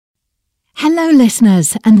Hello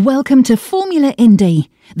listeners and welcome to Formula Indie,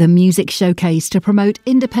 the music showcase to promote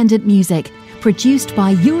independent music, produced by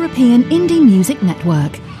European Indie Music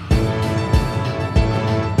Network.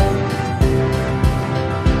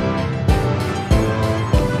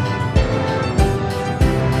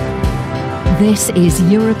 This is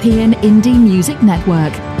European Indie Music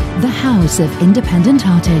Network, the house of independent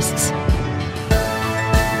artists.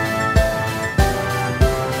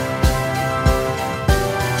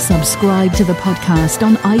 Subscribe to the podcast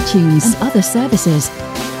on iTunes and other services.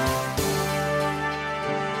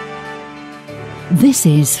 This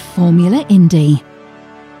is Formula Indie.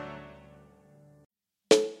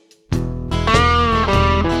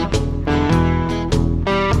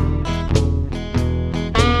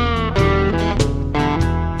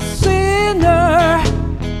 Sinner,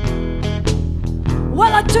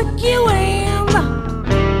 well, I took you in.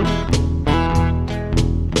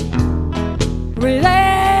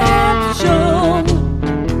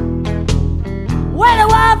 Where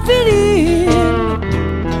do I fit in?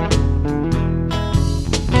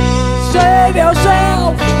 Save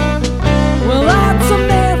yourself. Well, that's a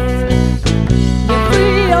myth. You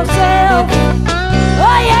free yourself.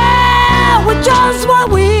 Oh yeah, with just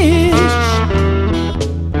one wish.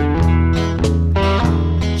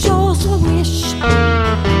 Just one wish.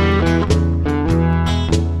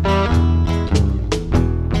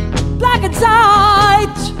 Black and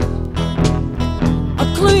white.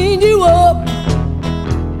 I'll clean you up.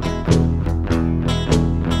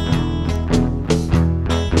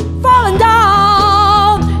 Falling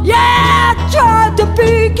down, yeah, tried to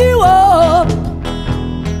pick you up.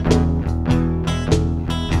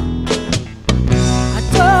 I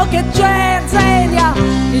took a chance and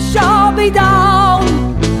you shot me down.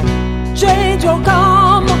 Change will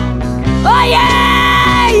come, oh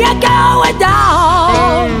yeah, you're going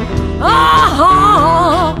down.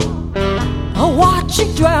 I'll watch you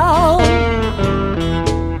drown.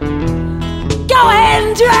 Go ahead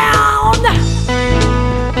and drown.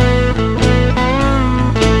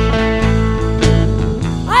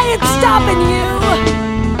 I ain't stopping you.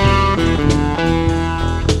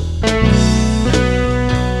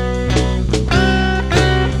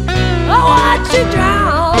 I'll watch you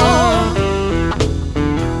drown.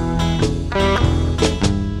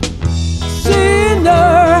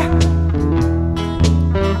 Sinner,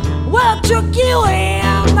 well, I took you in.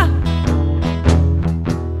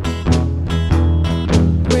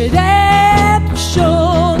 Redemption,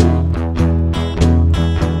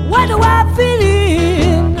 where do I fit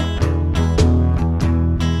in?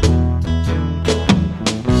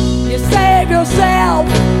 You save yourself,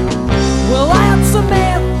 well, that's a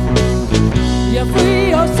myth. You free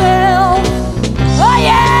yourself, oh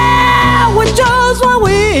yeah, with just one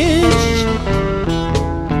wish.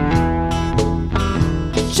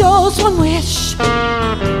 Just one wish.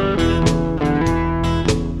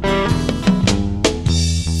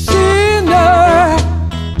 Sinner,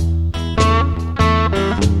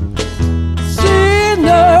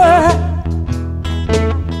 sinner,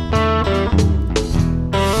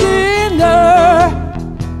 sinner,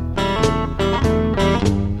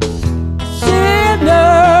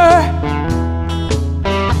 sinner.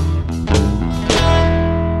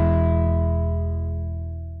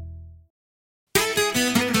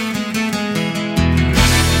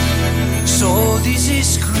 So this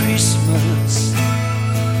is Christmas.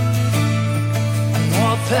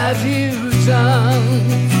 What have you done?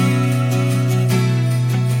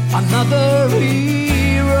 Another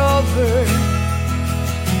year over,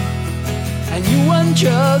 and you ain't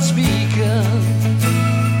just begun.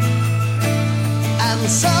 And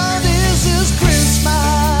so this is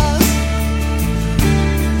Christmas.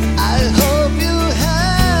 I hope you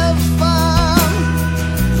have fun.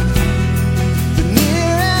 The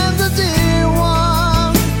near and the dear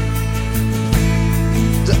one,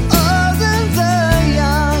 the old and the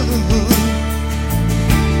young.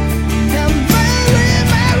 And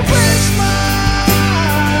Merry Christmas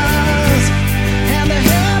and a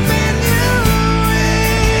Happy New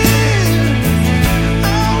Year.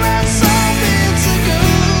 Oh, let's hope it's a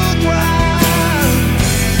good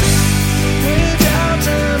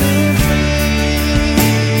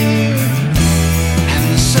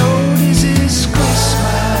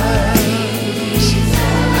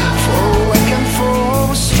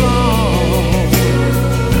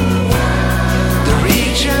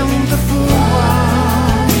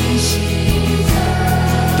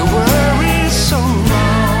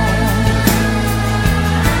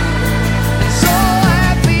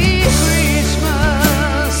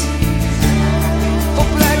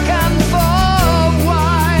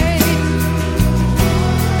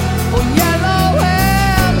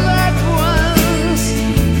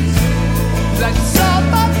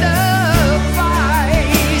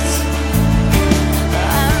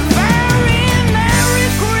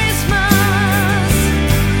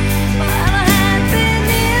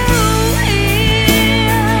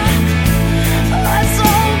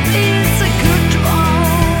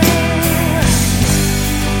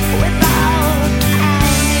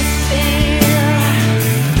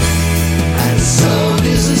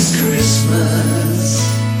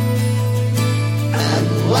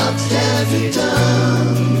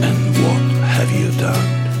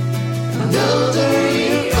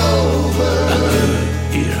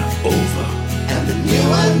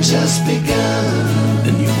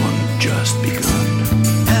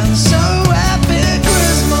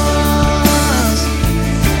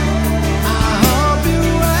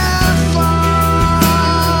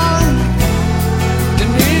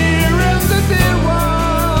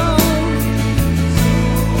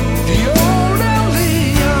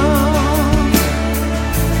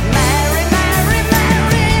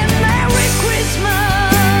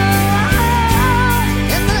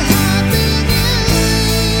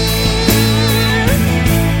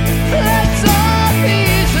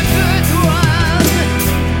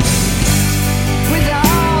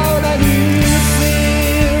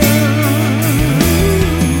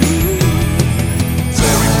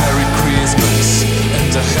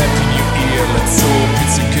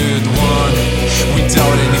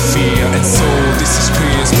without any fear. And so this is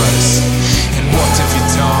Christmas. And what have you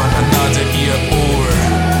done? Another year over,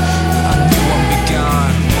 a new one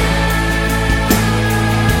begun.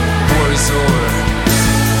 War is over.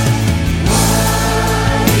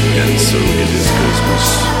 And so it is Christmas.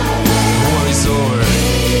 War is over.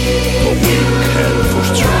 For weak and for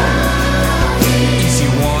strong, If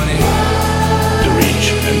you want it, the rich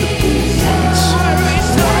and the poor ones.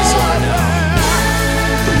 war is over now.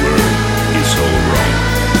 The world is all wrong.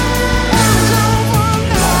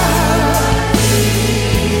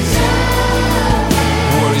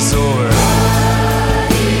 War is over.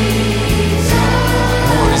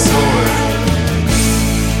 War is over.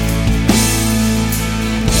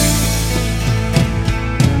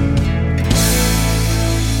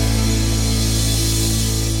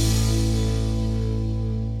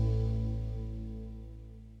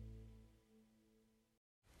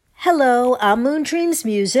 Hello, I'm Moon Dreams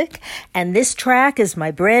Music, and this track is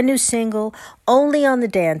my brand new single, Only on the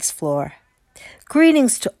Dance Floor.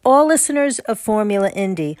 Greetings to all listeners of Formula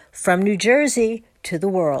Indie, from New Jersey to the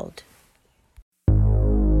world.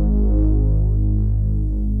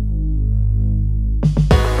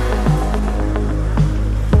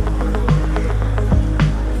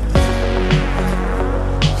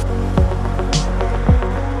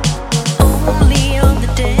 Only on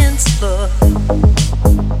the dance floor,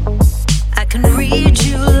 I can read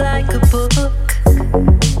you like a book.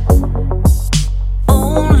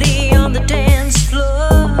 Only on the dance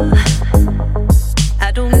floor,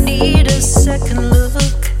 I don't need a second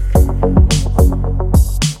look.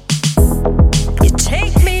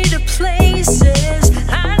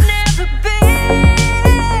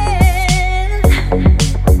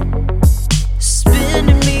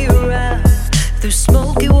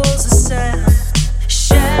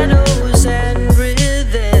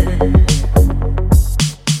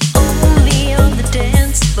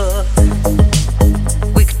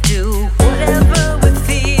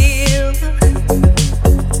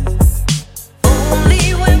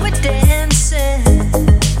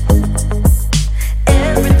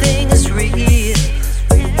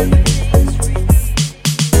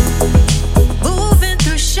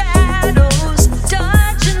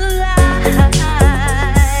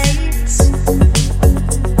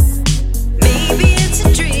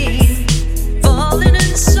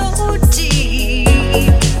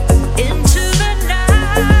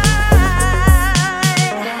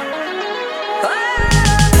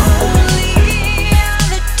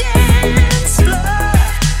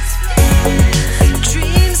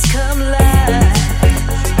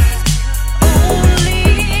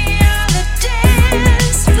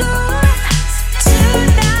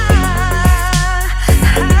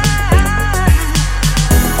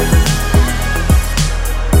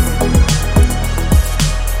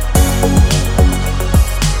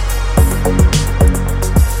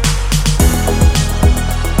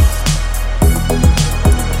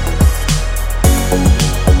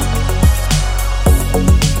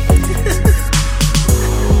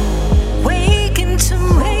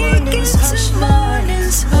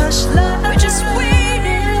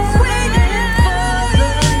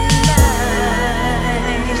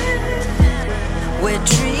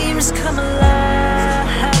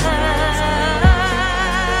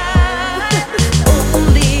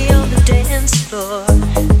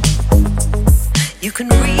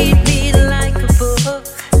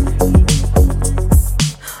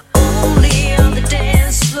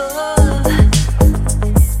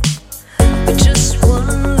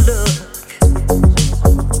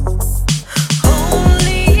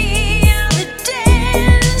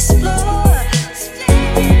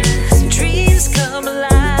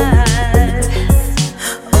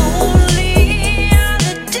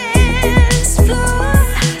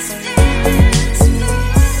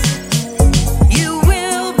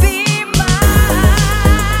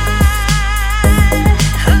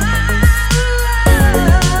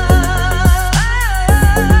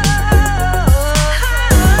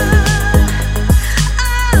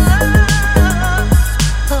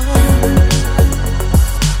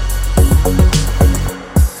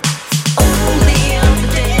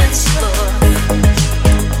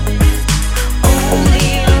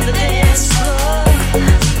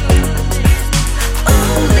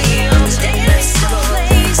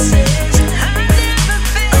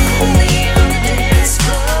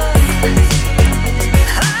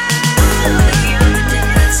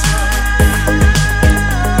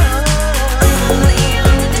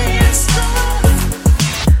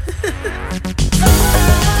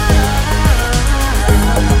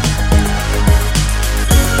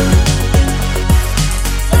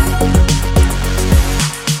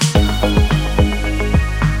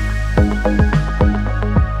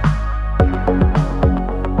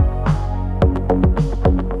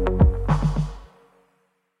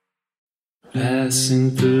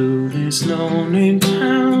 no-name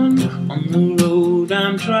town. On the road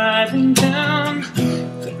I'm driving down,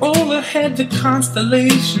 overhead the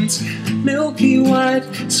constellations, milky white,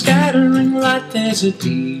 scattering light. There's a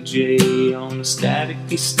DJ on a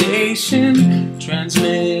staticky station,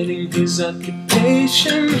 transmitting his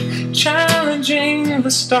occupation, challenging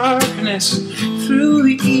the starkness through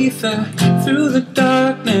the ether, through the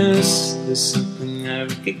darkness. There's something I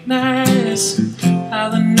recognize, how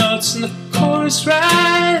the notes in the chorus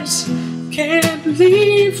rise. Can't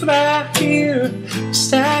believe what I hear. The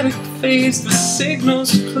static fades, the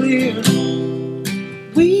signal's clear.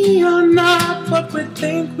 We are not what we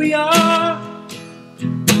think we are.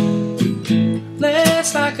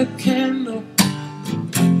 Less like a candle,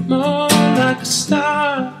 more like a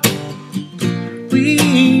star.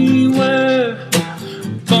 We were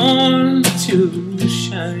born to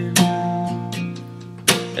shine.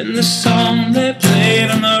 And the song they played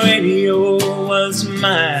on the radio was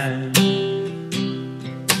mine.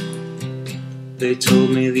 They told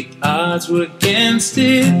me the odds were against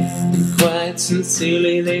it, and quite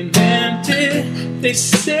sincerely they meant it. They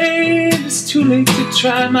say it's too late to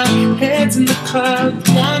try. My head's in the clouds,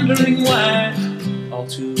 wondering why. All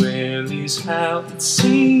too rarely is how it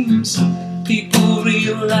seems. People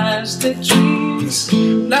realize their dreams.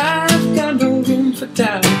 Life got no room for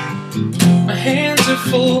doubt. My hands are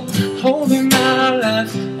full, holding out.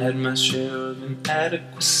 I've had my share of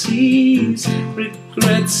inadequacies,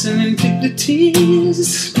 regrets and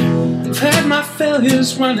indignities. I've had my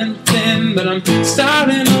failures running thin, but I'm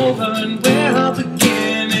starting over, and where I'll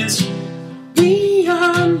begin is we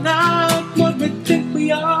are not what we think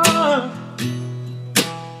we are.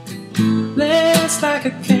 Less like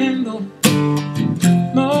a candle,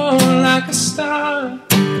 more like a star.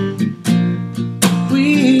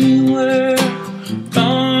 We were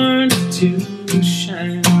born to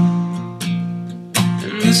shine.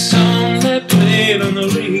 And the song that played on the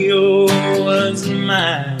radio was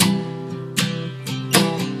mine.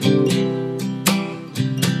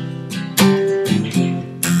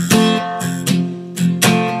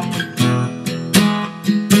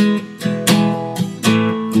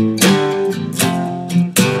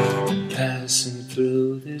 Passing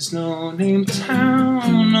through this no-name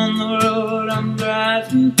town, on the road I'm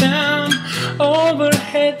driving down.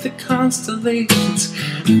 Overhead the constellations,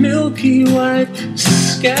 milky white,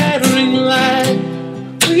 scattering light.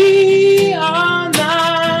 We are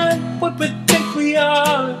not what we think we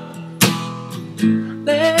are.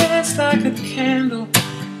 Less like a candle,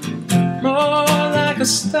 more like a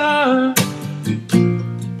star.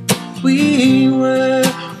 We were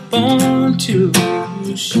born to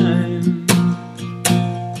shine.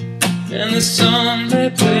 And the song they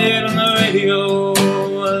played on the radio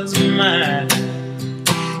was mine.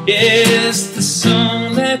 Yes, the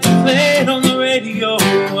song that played on the radio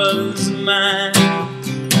was mine.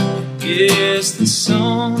 Yes, the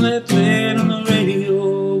song that played on the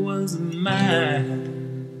radio was mine.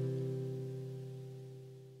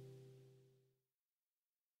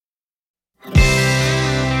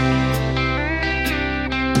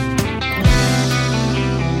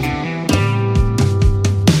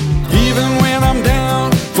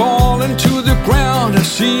 I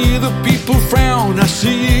see the people frown, I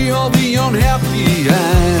see all the unhappy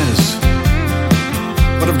eyes,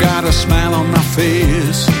 but I've got a smile on my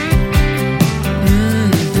face.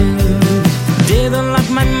 They don't like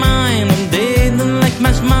my mind and they don't like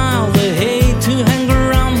my smile. They hate to hang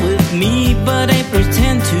around with me, but I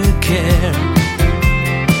pretend to care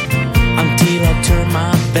until I turn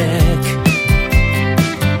my back.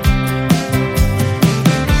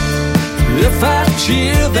 If I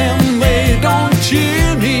cheer them, they don't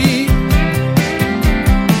cheer me.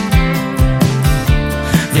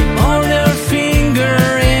 They point their finger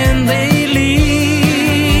and they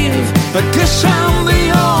leave. I guess I'm the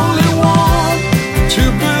only one to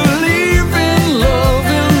believe in love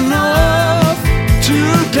enough to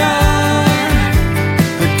die.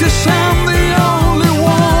 I guess I'm the only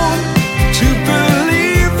one to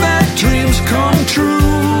believe that dreams come true.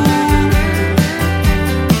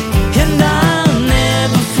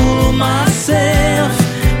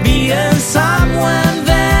 Someone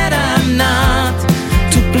that I'm not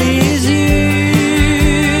to please you.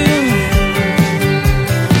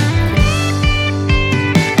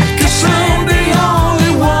 'Cause I'm the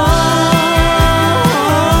only one.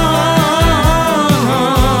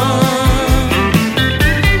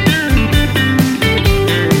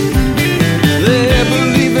 They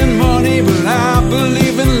believe in money, but I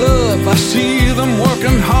believe in love. I see them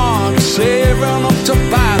working hard to save enough to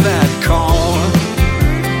buy that car,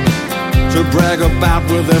 to brag about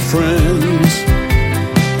with their friends.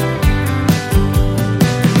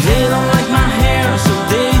 They don't like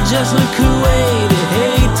just look away. They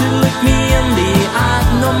hate to look me in the eye.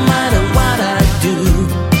 No matter what I do,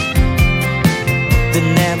 they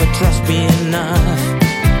never trust me enough.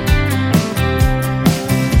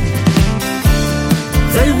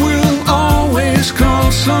 They will always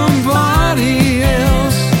call somebody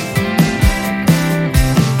else.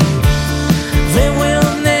 They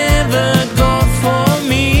will never go for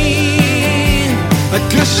me. I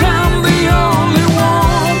guess I'm the only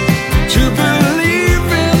one to believe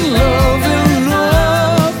in love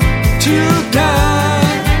enough to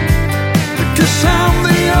die. I guess I'm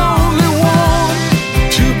the only one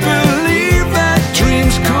to believe that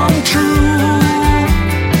dreams come true.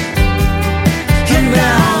 And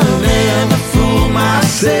I'll never fool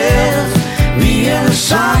myself being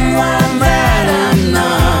someone that I'm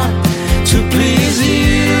not to please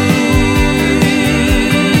you.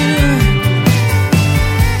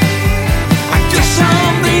 I guess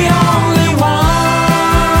I'm the only one.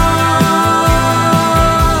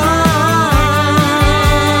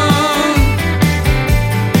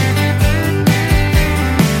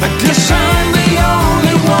 I guess I'm the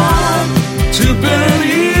only one to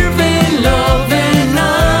believe in love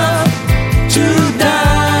enough to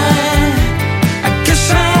die. I guess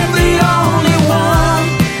I'm the only one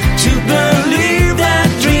to believe that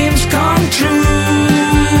dreams come true.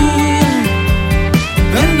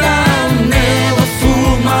 And I'll never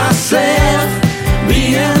fool myself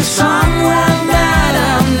being someone that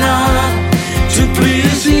I'm not to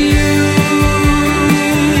please you.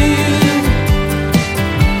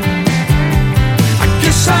 I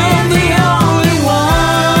guess I'm the only one.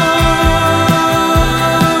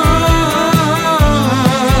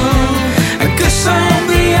 I guess I'm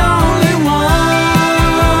the only one.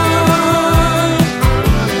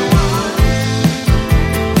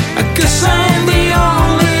 I guess I'm the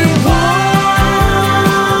only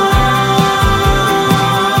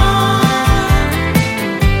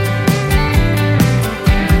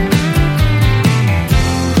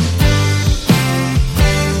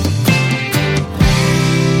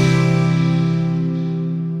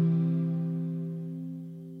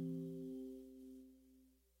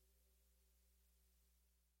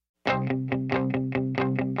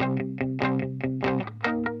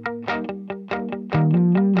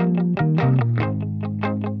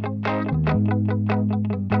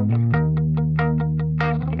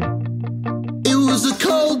It was a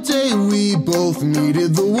cold day, we both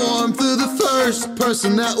needed the warmth of the first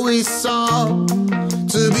person that we saw.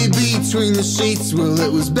 To be between the sheets, well,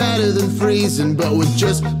 it was better than freezing, but would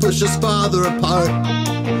just push us farther apart.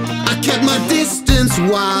 I kept my distance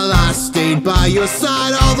while I stayed by your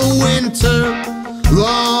side all the winter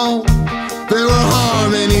long. There were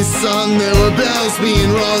harmonies sung, there were bells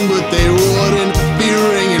being rung, but they wouldn't be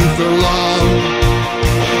ringing for long.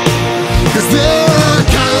 'Cause there are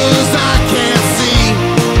colors I can't see,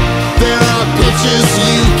 there are pitches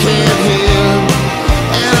you can't hear,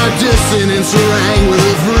 and our dissonance rang with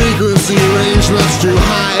a frequency range much too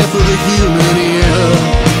high for the human ear.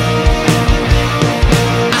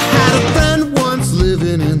 I had a friend once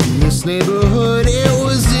living in this neighborhood, it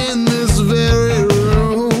was in this very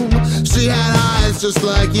room. She had eyes just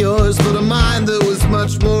like yours, but a mind that was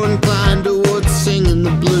much more inclined towards singing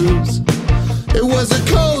the blues. It was a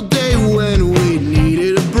cold day when we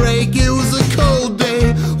needed a break. It was a cold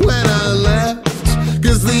day when I left,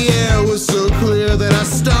 'cause the air was so clear that I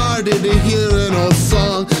started to hear an old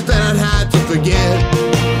song that I'd had to forget.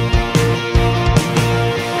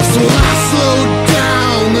 So I slowed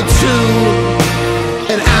down the tune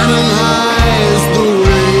and analyzed the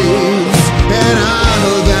waves, and I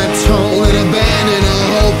heard that tone and abandoned a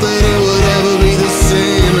hope that it would ever be the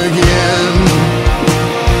same again.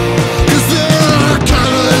 'Cause there are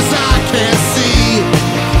colors I can't see,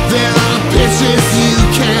 there are pitches you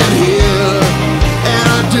can't hear, and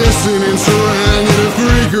our dissonance rang at a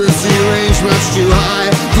frequency range much too high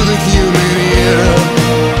for the human ear.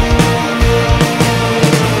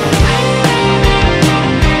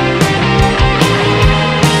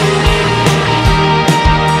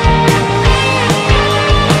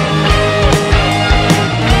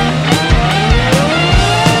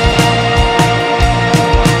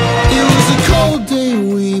 It was a cold day,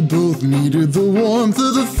 we both needed the warmth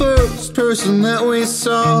of the first person that we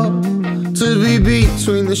saw. To be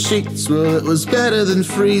between the sheets, well, it was better than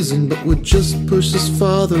freezing, but would just push us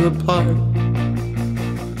farther apart.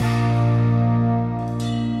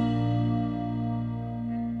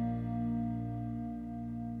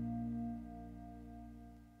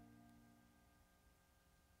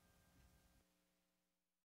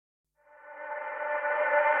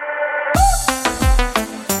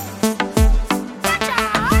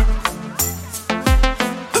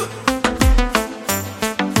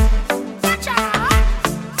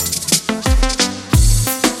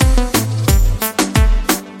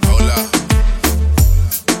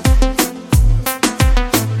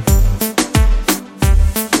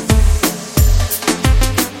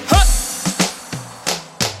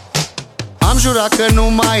 jurat că nu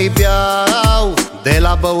mai beau, de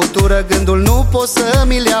la băutură gândul nu pot să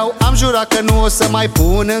mi-l iau. Am jurat că nu o să mai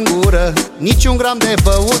pun în gură niciun gram de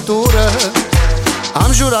băutură.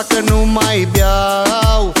 Am jurat că nu mai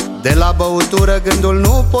beau, de la băutură gândul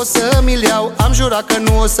nu pot să mi-l iau. Am jurat că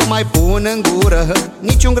nu o să mai pun în gură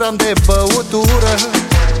niciun gram de băutură.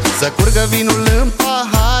 Să curgă vinul în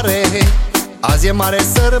pahare, azi e mare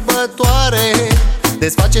sărbătoare.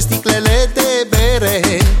 Desface sticlele de bere,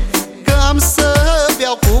 că am să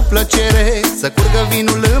beau cu plăcere. Să curgă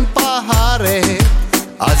vinul în pahare,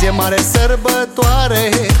 azi e mare sărbătoare.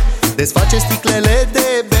 Desface sticlele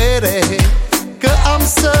de bere, că am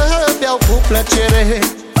să beau cu plăcere.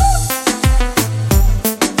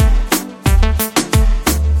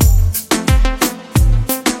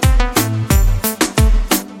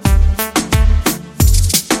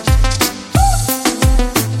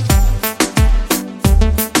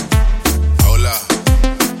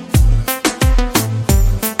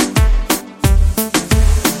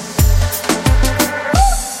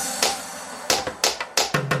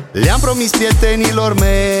 Le-am promis prietenilor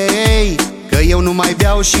mei că eu nu mai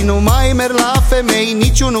beau și nu mai merg la femei.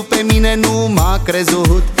 Niciunul pe mine nu m-a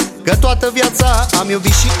crezut, că toată viața am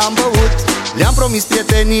iubit și am băut. Le-am promis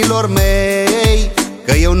prietenilor mei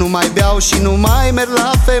că eu nu mai beau și nu mai merg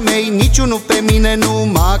la femei. Niciunul pe mine nu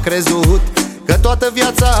m-a crezut, că toată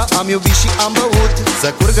viața am iubit și am băut.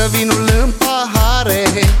 Să curgă vinul în pahare,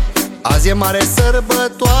 azi e mare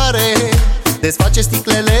sărbătoare. Desface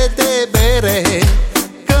sticlele de bere,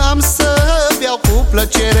 că am să beau cu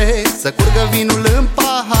plăcere. Să curgă vinul în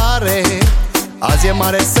pahare, azi e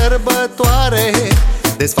mare sărbătoare.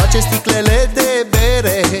 Desface sticlele de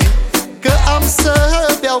bere, că am să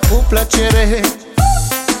beau cu plăcere.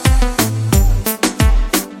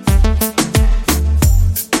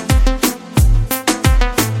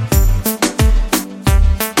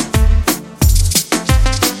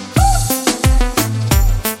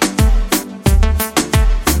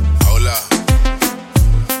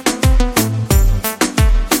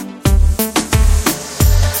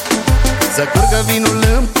 Să curgă vinul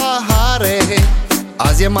în pahare,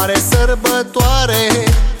 azi e mare sărbătoare.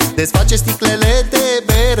 Desface sticlele de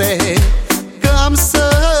bere, că am să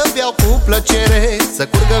beau cu plăcere. Să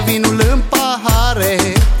curgă vinul în pahare,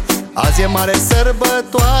 azi e mare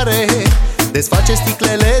sărbătoare. Desface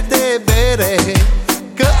sticlele de bere,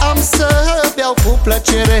 că am să beau cu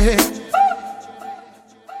plăcere.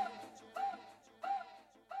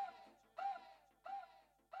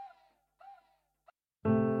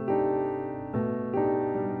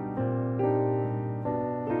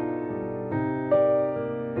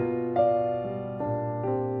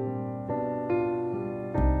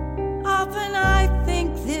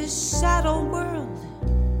 Shadow world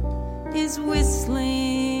is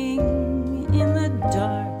whistling in the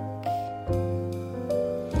dark,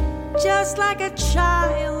 just like a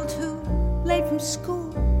child who, late from school,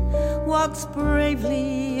 walks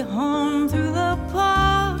bravely home through the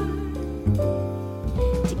park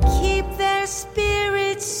to keep their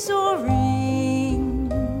spirits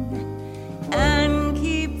soaring and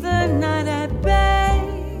keep the night at bay,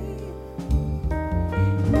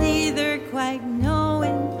 neither quite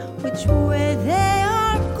knowing which way they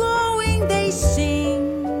are going. They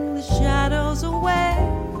sing the shadows away.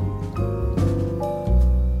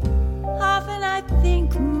 Often I think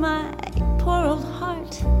my poor old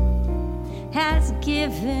heart has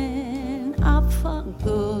given up for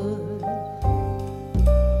good,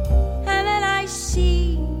 and then I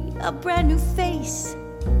see a brand new face.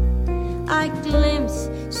 I glimpse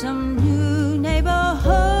some new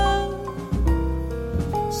neighborhood.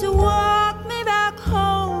 So walk me back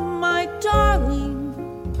home, my darling.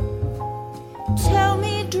 Tell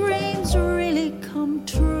me dreams really come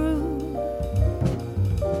true.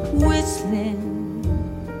 Whistling,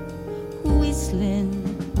 whistling,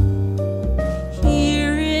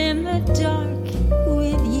 here in the dark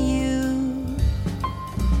with you.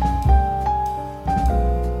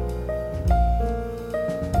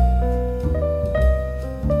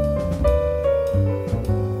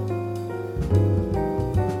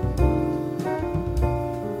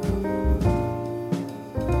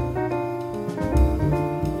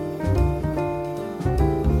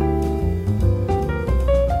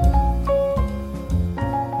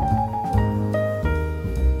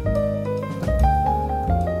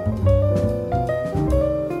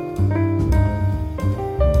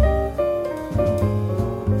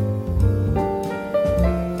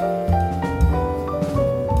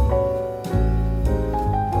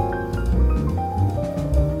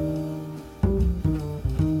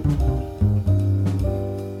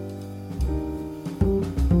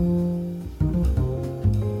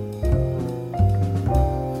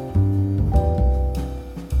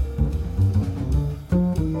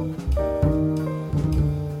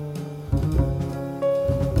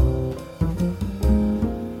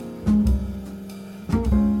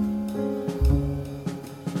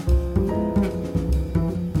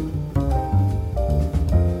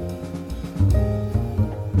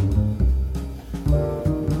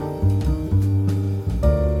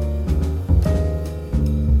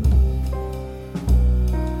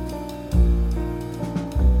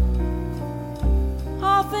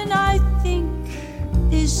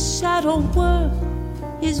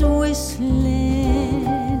 whistling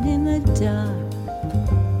in the dark,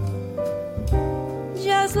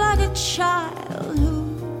 just like a child who,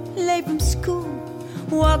 late from school,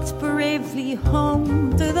 walks bravely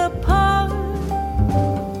home through the park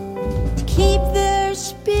to keep their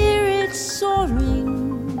spirits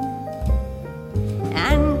soaring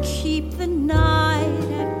and keep the night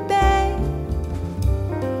at bay,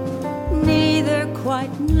 neither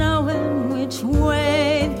quite knowing which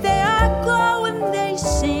way they are going. They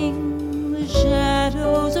sing the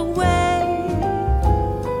shadows away.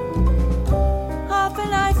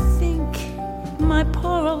 Often I think my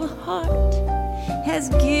poor old heart has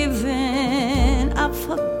given up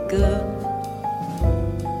for good,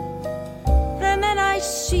 and then I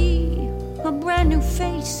see a brand new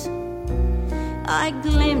face. I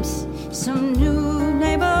glimpse some new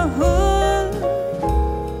neighborhood.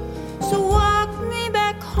 So walk me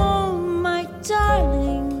back home, my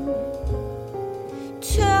darling.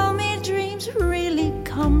 Tell me dreams really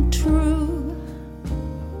come true.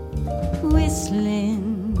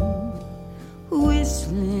 Whistling,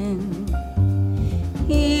 whistling,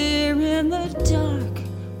 here in the dark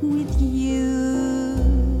with you.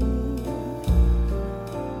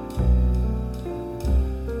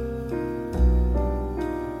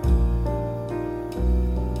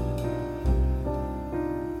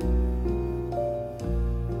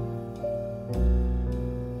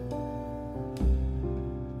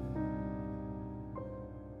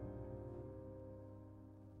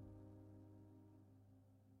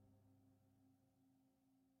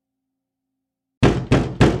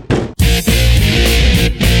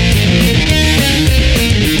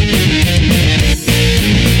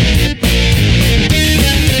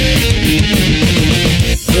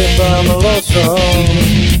 I'm a lonesome,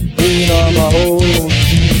 lean on my home,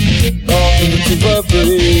 talking to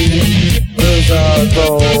Burberry, as I go.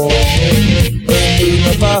 Thinking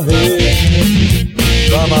of my head,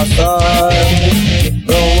 by my side,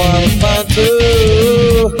 don't wanna find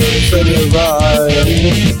two, set it right.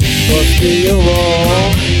 Must be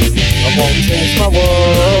wrong, I won't change my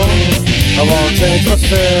world, I won't change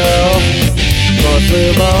myself, must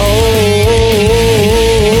live my own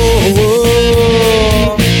world.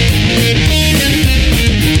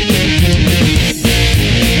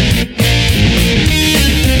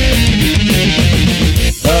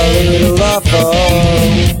 Little life of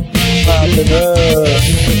happiness,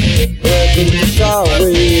 ready to shout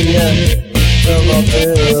we till my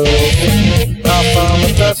pills. I found the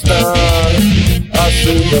touchdown, I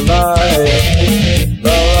see the light,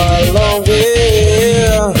 the right along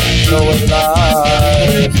here, knowing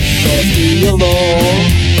life. Must be alone,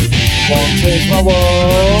 won't change my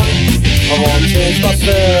world, I won't change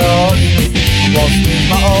myself, I won't change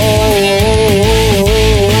my own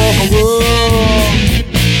world.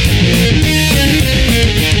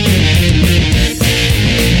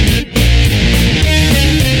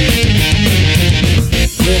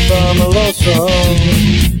 I'm a lonesome,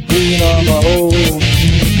 lean on my home,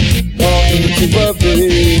 walking to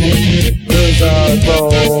Burberry, as I go.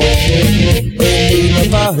 Thinking of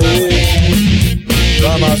my head,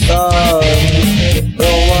 by my side,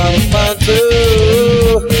 don't wanna find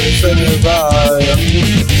two, set it right.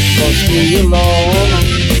 Must be alone,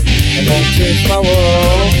 I won't change my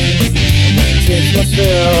world, I won't change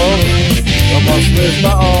myself, I must live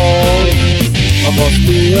my own, I must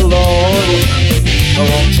be alone. I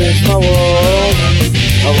won't change my world,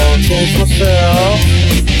 I won't change myself,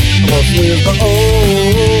 I must live my own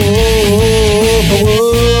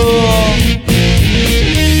world.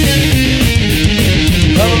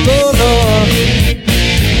 I'm a loner,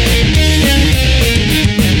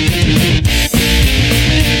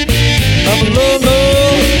 I'm a loner.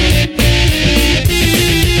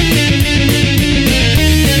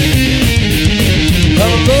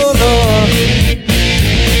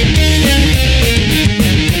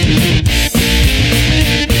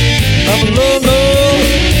 I'm a loner. I'm a loner.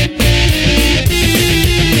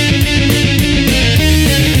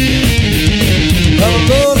 I'm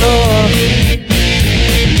a loner.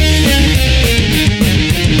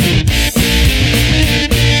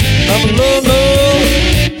 I'm a loner.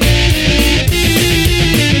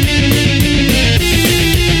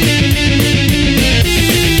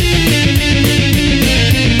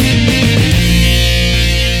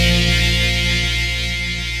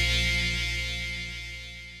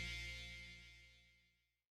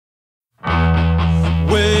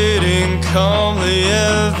 calmly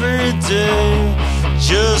every day,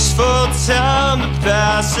 just for time to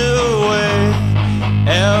pass away,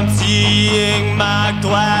 emptying my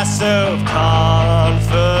glass of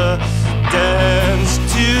confidence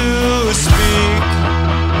to speak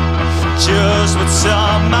just what's thoughts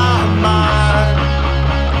on my mind.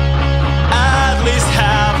 At least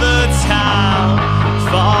half the time,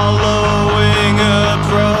 following a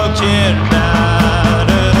broken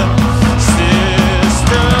battered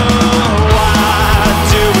system. Why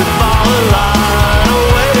do we fall in line,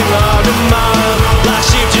 waiting on demand, like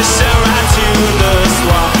sheep just sent right to the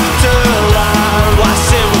slaughter line? Why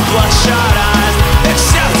sit with bloodshot eyes,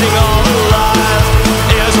 accepting all the lies?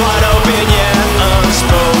 Ears wide open yet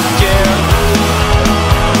unspoken.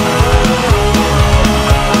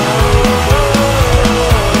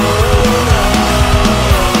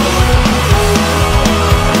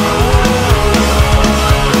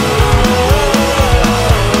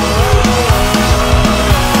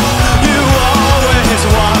 You always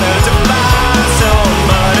wanted to find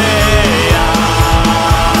somebody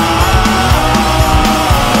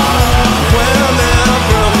when they're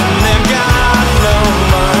broken, they've got no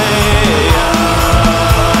money.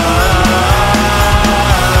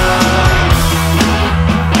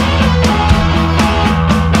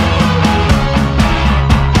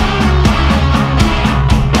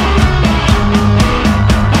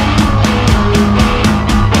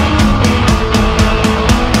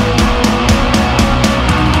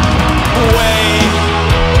 Wait,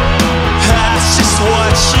 that's just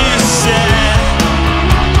what she said.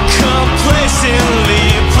 Complacently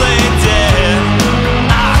play dead.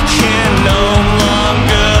 I can no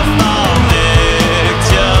longer fall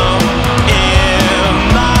victim in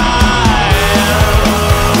my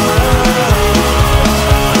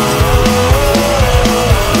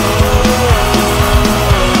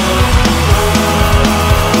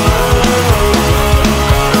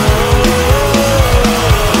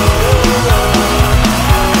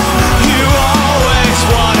You always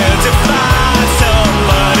wanted to find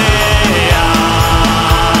somebody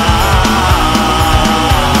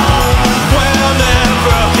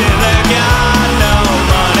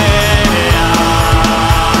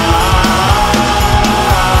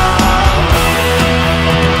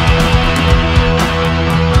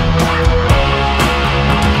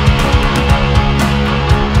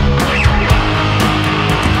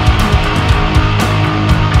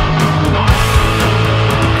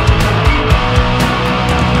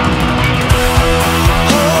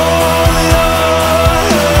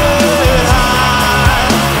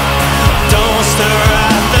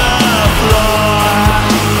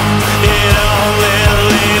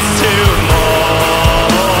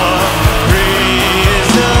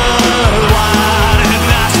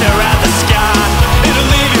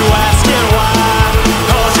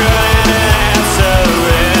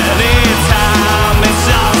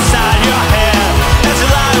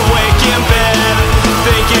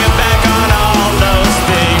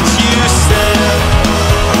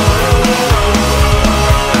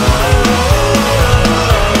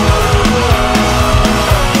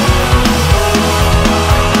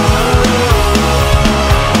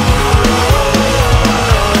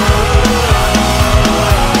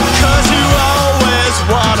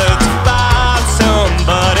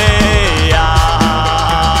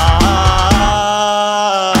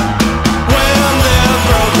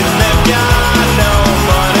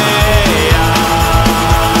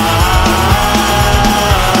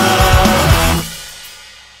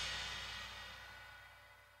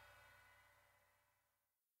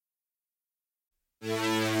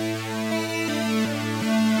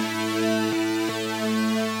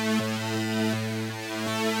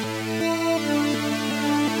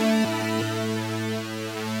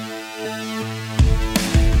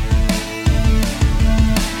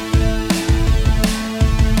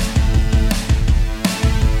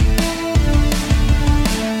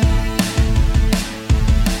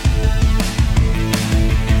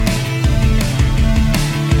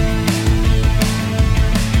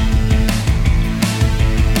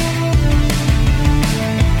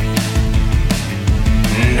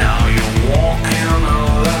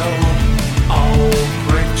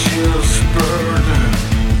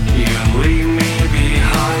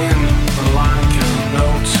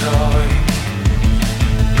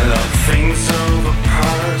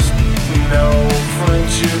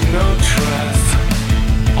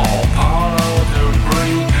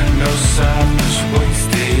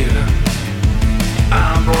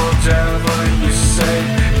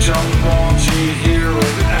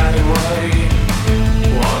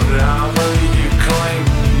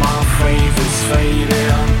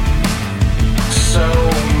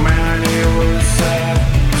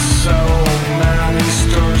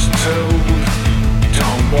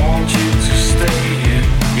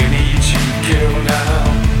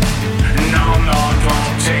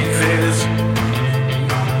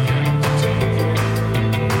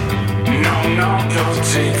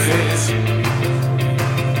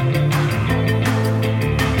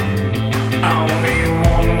Only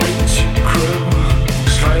one way to crew,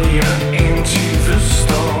 straight into the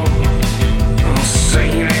storm.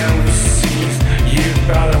 Sailing the seas, you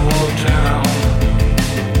better hold down.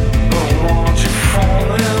 Don't want you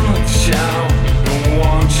falling down. Don't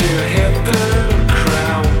want you hit the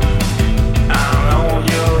ground. I know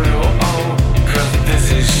you're your own, 'cause this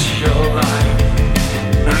is your life.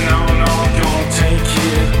 No, no, don't take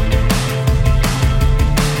it.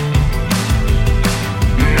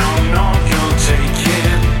 No, no, don't take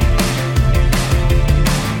it.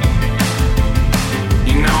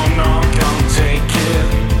 No, no, don't take it.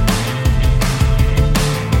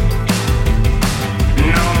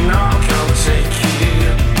 No, no, don't take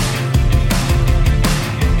it.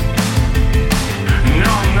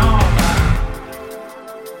 No, no.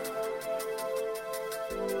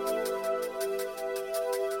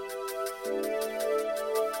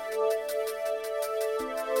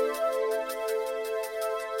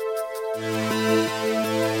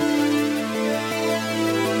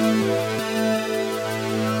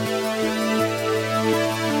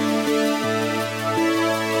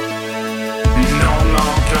 No, no,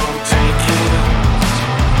 don't take it.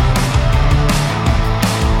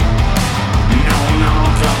 No, no,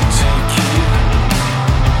 don't take it.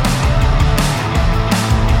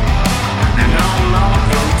 No, no,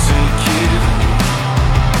 don't take it. No,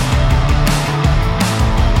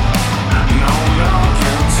 no,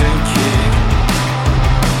 don't take it.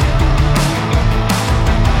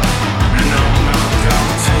 No, no,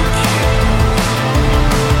 don't take it.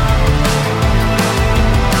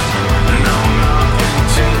 No, no, don't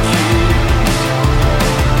take it.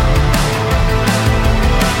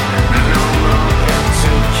 No, no, don't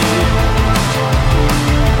take it.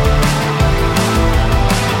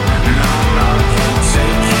 No, no, don't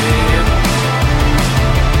take it.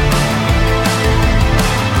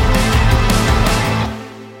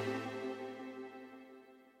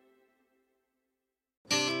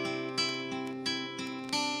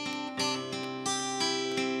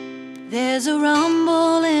 There's a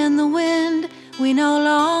rumble in the wind. We no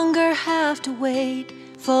longer have to wait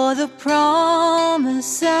for the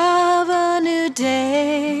promise of a new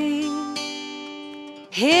day.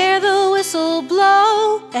 Hear the whistle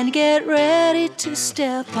blow and get ready to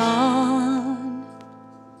step on.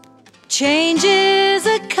 Changes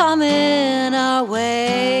are coming our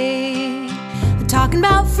way. We're talking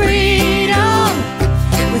about freedom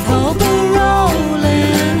with hope we're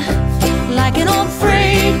rolling like an old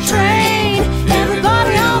freight train.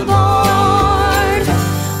 Everybody on board.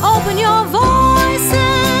 Open your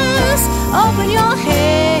voices, open your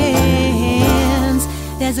hands.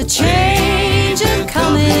 There's a change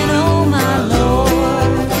coming, oh my Lord.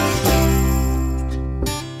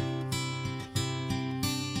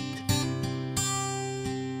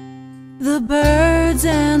 The birds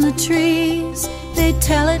and the trees, they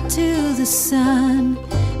tell it to the sun.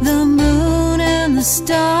 The moon and the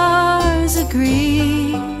stars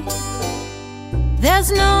agree.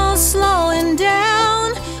 There's no slowing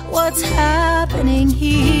down what's happening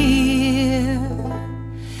here.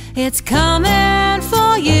 It's coming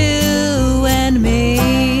for you and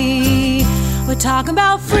me. We're talking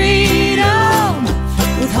about freedom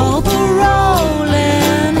with hope we're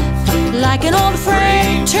rolling like an old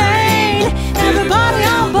freight train. Everybody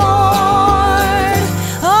on board.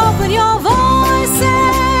 Open your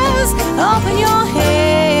voices, open your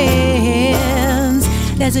hands.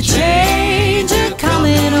 There's a change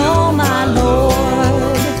coming, oh my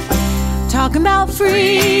Lord. Talking about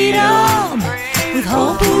freedom with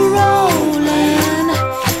hope we're rolling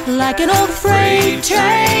like an old freight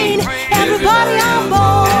train. Everybody on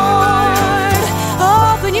board.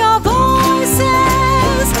 Open your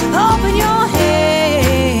voices, open your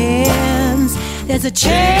hands. There's a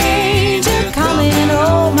change coming,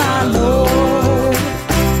 oh my Lord.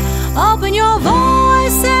 Open your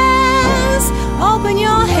voices, open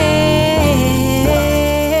your hands.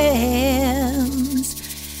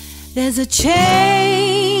 There's a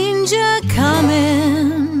change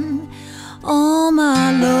coming, oh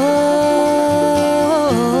my Lord.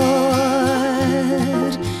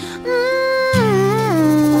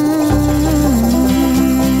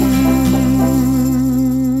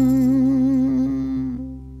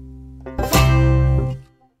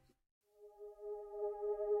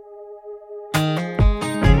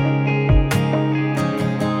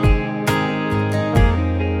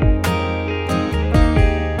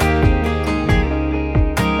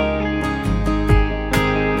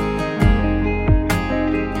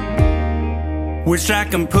 Wish I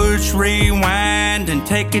can push rewind and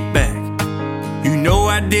take it back. You know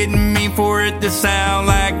I didn't mean for it to sound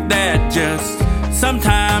like that. Just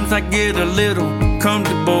sometimes I get a little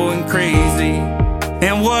comfortable and crazy.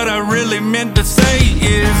 And what I really meant to say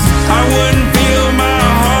is I wouldn't feel my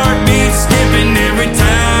heartbeat skipping every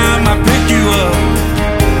time I pick you up.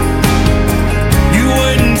 You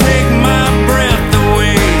wouldn't take my breath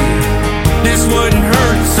away. This wouldn't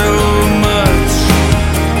hurt so much.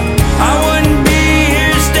 I wouldn't be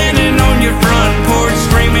here standing on your front porch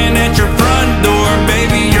screaming at your front door.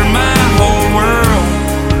 Baby, you're my whole world.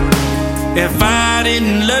 If I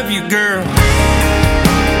didn't love you, girl.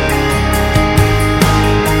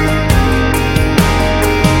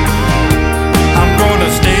 I'm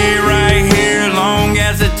gonna stay right here long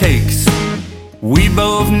as it takes. We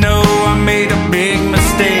both know I made a big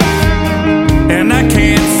mistake, and I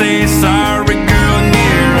can't say sorry, girl,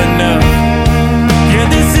 near enough. Yeah,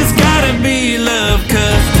 this has gotta be love,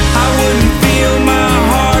 'cause I wouldn't feel my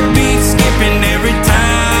heartbeat skipping every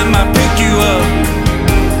time I pick you up.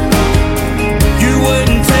 You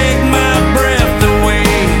wouldn't take my breath away.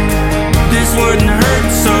 This wouldn't hurt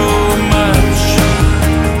so much.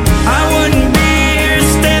 I wouldn't be here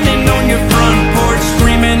standing on your front porch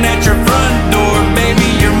screaming at your front door. Baby,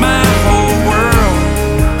 you're my whole world.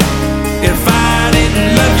 If I didn't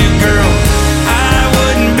love you, girl, I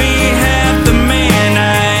wouldn't be half the man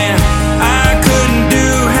I am. I couldn't do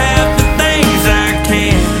half the things I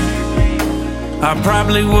can. I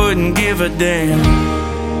probably wouldn't give a damn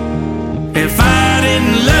if I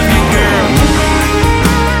didn't love you, girl.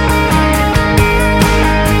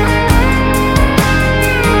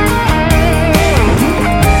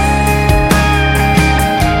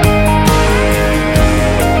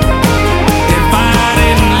 If I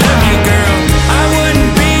didn't love you, girl, I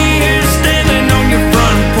wouldn't be here standing on your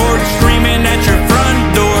front porch screaming at your front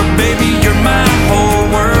door. Baby, you're my whole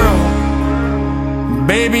world.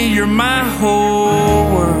 Baby, you're my whole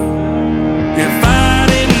world. If I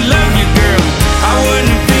didn't love you, girl, I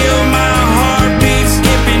wouldn't feel my heartbeat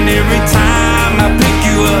skipping every time I pick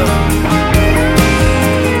you up.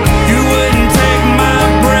 You wouldn't take my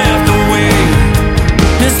breath away.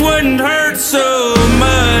 This wouldn't hurt so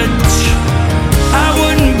much. I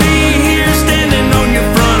wouldn't be here standing on your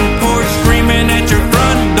front porch screaming at your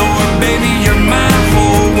front door. Baby, you're my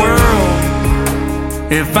whole world.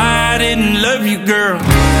 If I didn't love you, girl.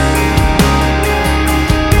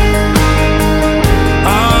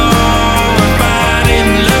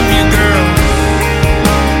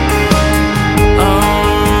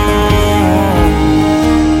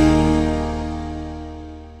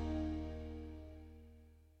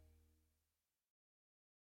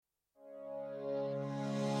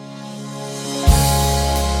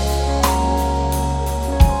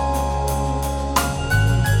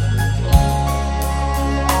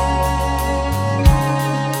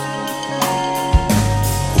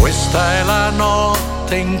 Questa è la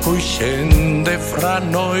notte in cui scende fra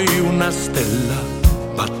noi una stella,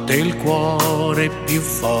 batte il cuore più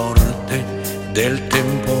forte del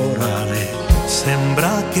temporale.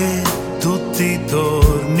 Sembra che tutti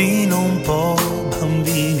tornino un po'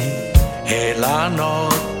 bambini. È la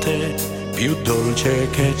notte più dolce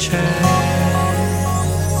che c'è.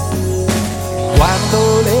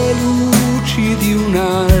 Guardo le luci di un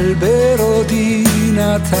albero di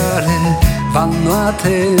Natale, vanno a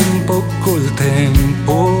tempo col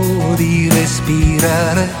tempo di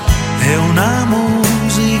respirare. È una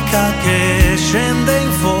musica che scende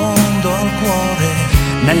in fondo al cuore,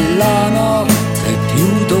 nella notte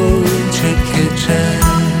più dolce che c'è.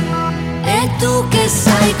 E tu che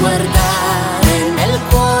sai guardare nel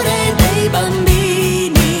cuore dei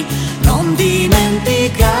bambini, non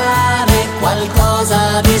dimenticare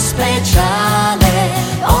qualcosa di speciale.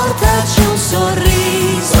 Portaci un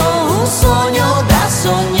sorriso, un sogno da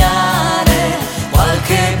sognare,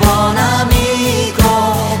 qualche buon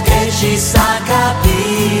amico che ci sa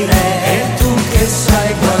capire. E tu che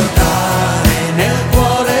sai guardare nel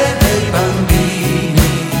cuore dei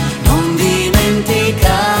bambini, non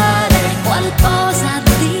dimenticare qualcosa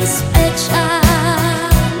di speciale.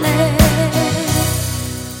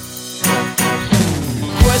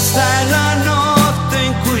 Questa è la notte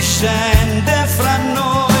in cui scende fra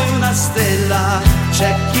noi una stella.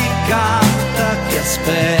 C'è chi canta, chi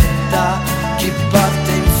aspetta, chi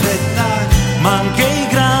parte in fretta, ma anche i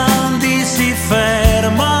grandi si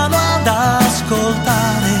fermano ad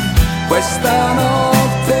ascoltare questa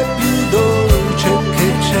notte più dolce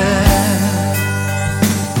che c'è.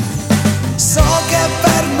 So che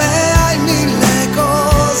per me hai mille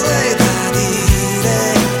cose da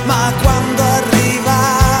dire, ma quando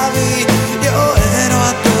arrivavi io ero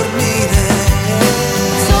a dormire.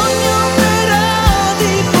 Sogno però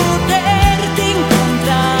di poterti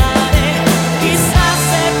incontrare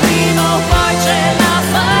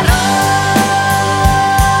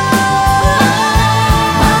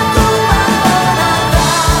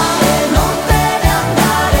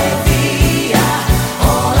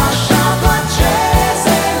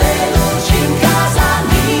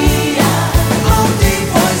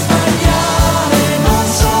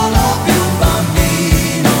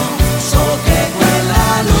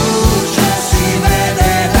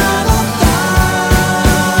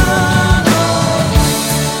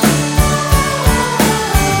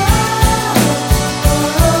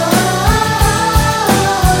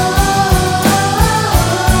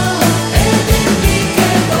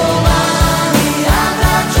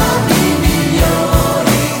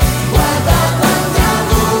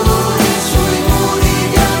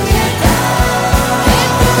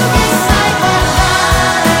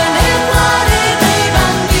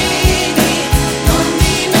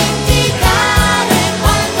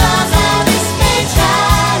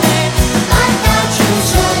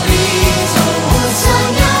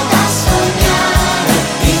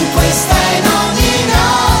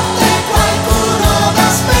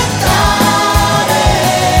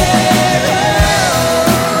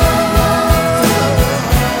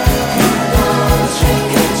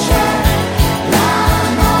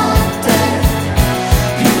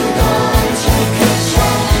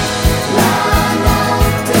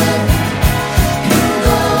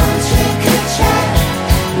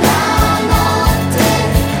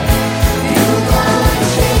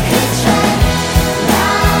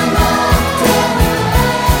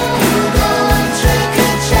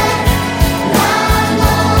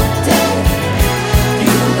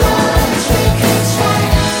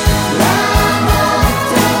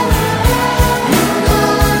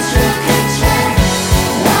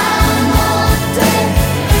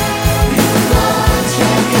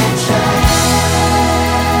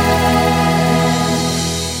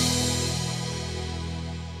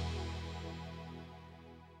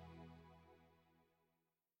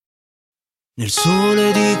Nel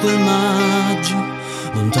sole di quel maggio,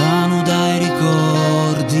 lontano dai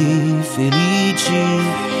ricordi felici,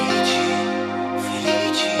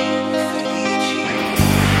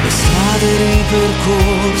 le strade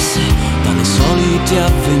ripercorse dalle solite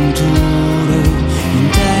avventure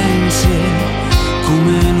intense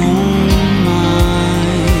come non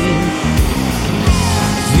mai.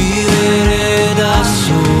 Vivere da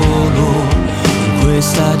solo in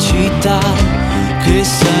questa città, che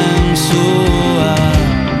senso ha?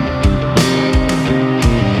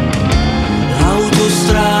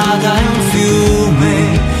 L'autostrada è un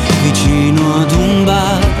fiume vicino ad un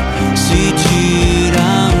bar, si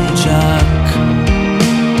gira un jack.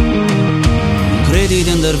 Non credi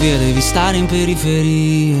di andar via, devi stare in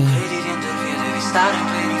periferia.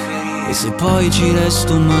 E se poi ci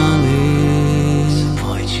resto male,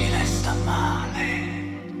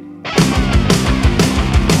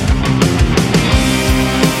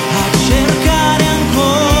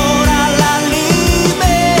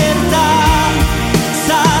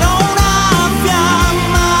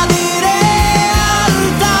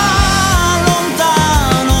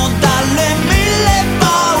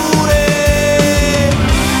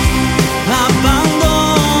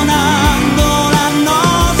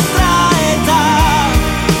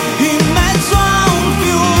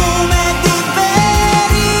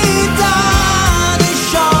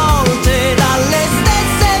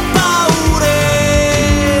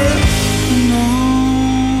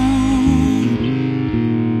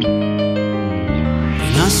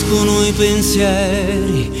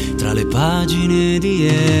 pensieri tra le pagine di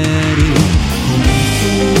ieri,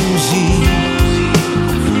 confusi.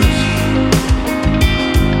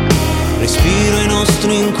 Respiro i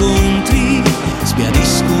nostri incontri,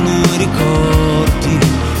 sbiadiscono i ricordi.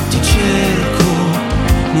 Ti cerco,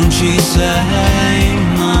 non ci sei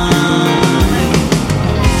mai.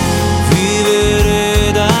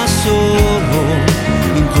 Vivere da solo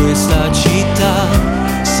in questa città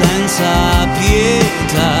senza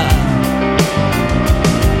pietà.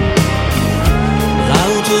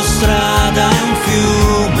 L'autostrada è un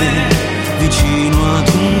fiume vicino ad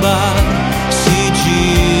un bar, si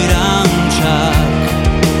gira un jack.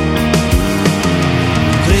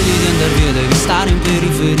 Credi di andar via, devi stare in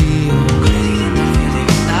periferia.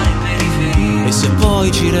 E se poi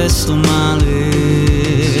ci resto male,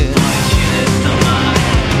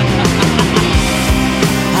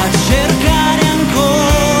 a cercare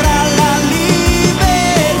ancora la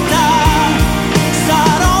libertà.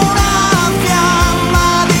 Sarò una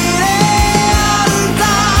fiamma di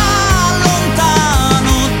realtà,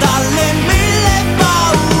 lontano dalle mille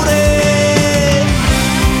paure,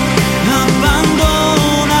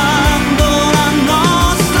 abbandonando la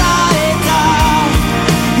nostra età,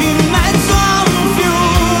 in mezzo a un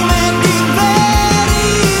fiume di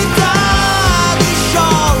verità,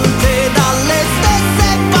 disciolte dalle stesse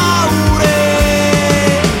paure.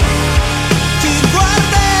 Ti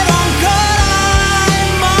guarderò ancora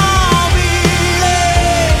immobile,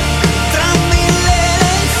 tra mille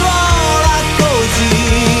lenzuola così,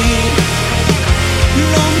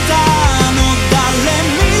 lontano dalle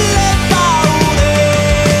mille paure.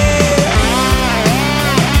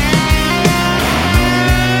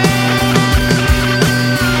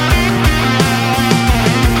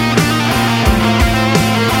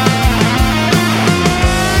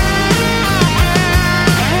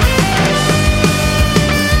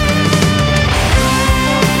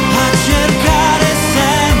 A cercare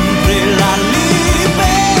sempre la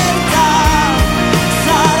libertà.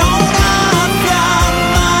 Sarò una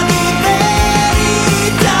fiamma di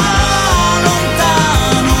verità,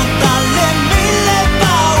 lontano dalle mille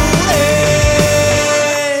paure.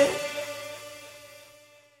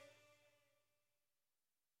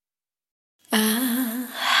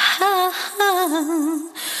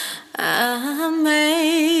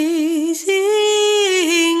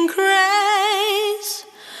 Amazing grace,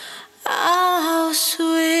 how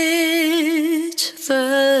sweet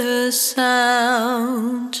the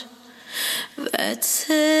sound that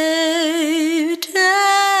saved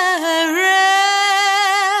a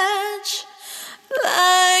wretch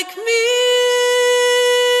like me.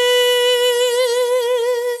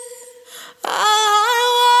 I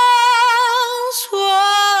once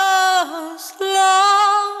was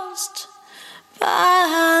lost,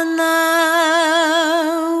 but now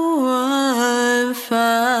I'm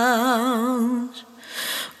found.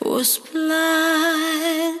 Was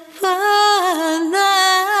blind, but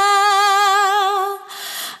now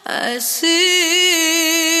I see.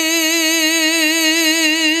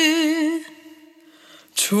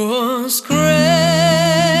 'Twas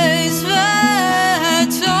grace that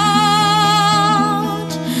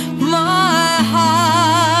taught my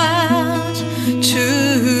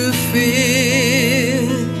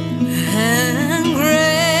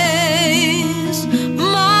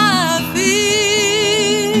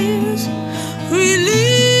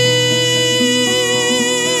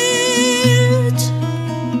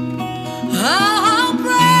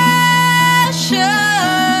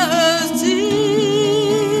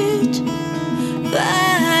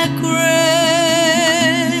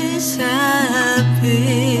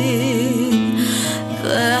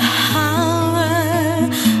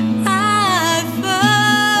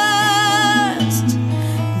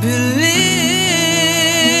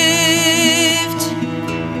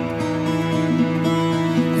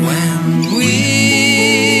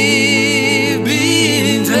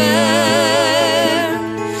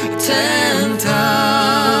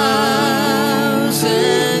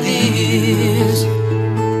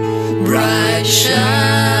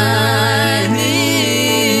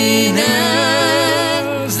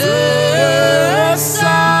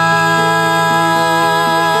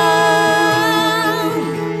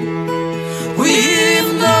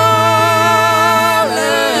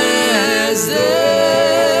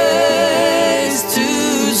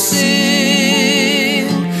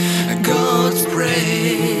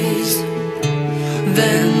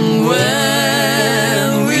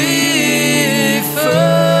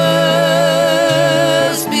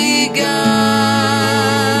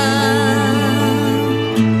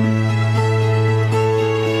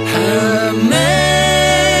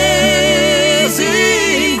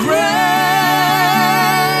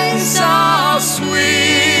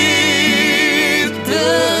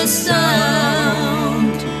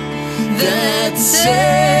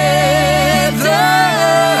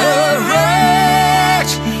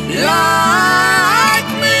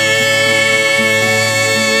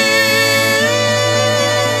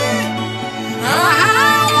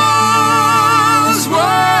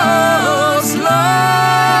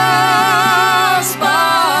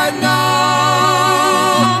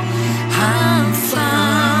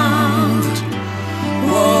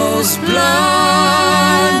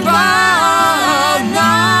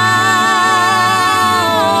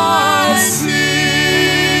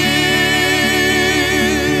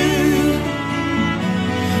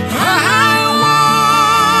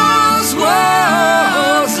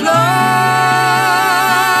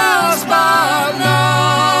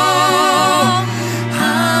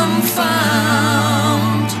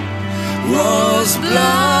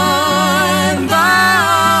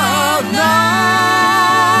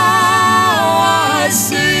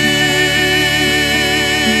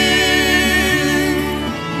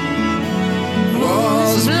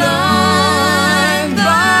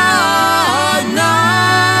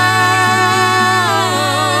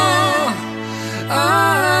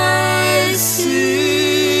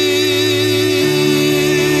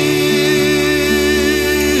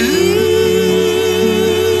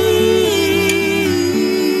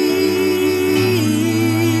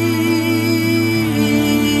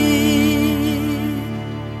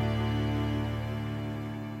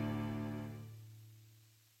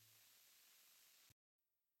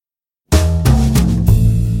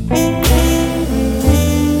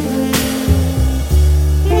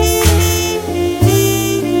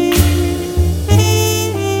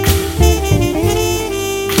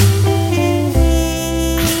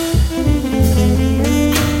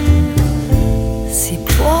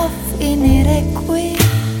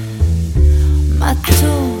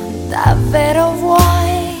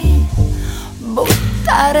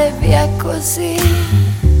andare via così,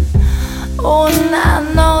 un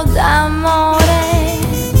anno d'amore.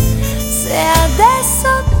 Se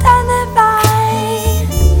adesso te ne vai,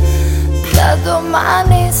 da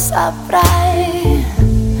domani saprai,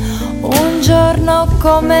 un giorno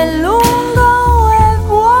come lungo e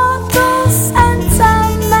vuoto senza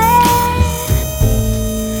me.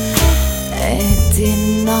 E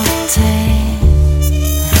di notte,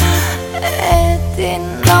 e di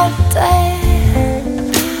notte,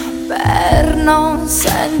 per non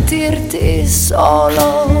sentirti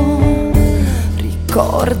solo,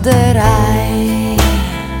 ricorderai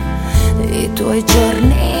i tuoi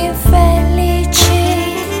giorni felici,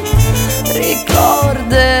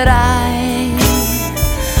 ricorderai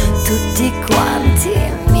tutti quanti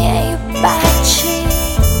i miei baci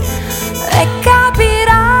e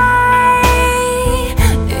capirai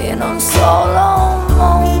in un solo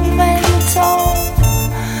momento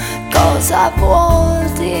cosa vuol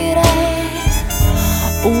dire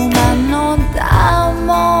un anno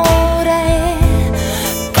d'amore,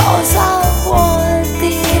 cosa vuol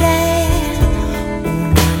dire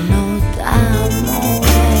un anno d'amore.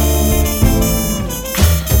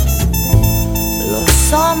 Lo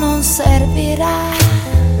so, non servirà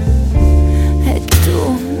e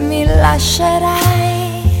tu mi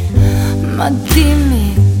lascerai, ma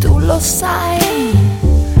dimmi, tu lo sai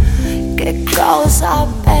che cosa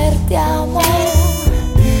perdiamo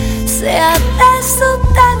se adesso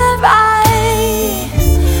te ne vai?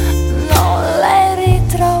 Non le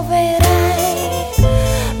ritroverai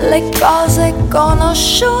le cose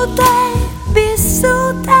conosciute,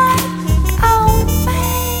 vissute con me.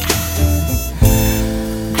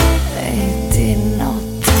 E di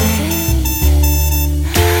notte,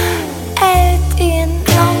 e di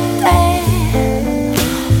notte,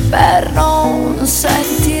 per non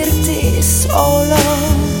sentirti solo,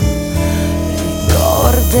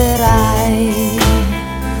 ricorderai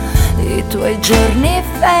i tuoi giorni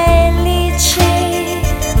felici,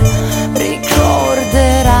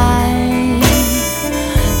 ricorderai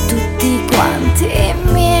tutti quanti i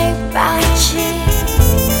miei baci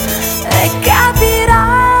e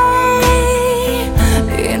capirai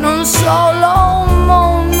in un solo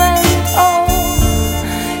momento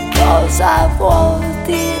cosa vuol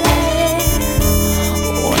dire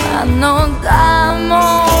un anno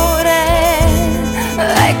d'amore.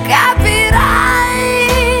 E capirai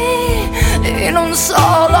in un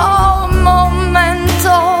solo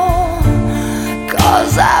momento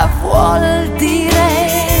cosa vuol dire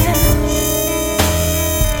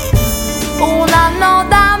un anno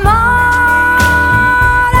d'amore,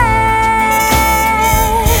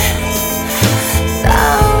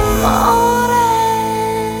 d'amore.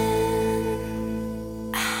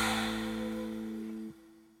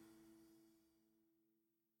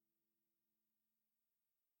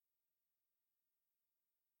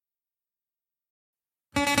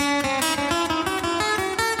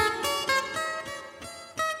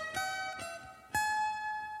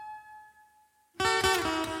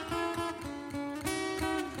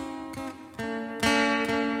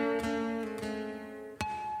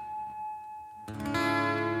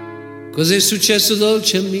 Cos'è successo,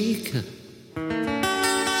 dolce amica?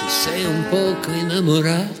 Ti sei un poco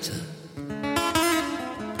innamorata?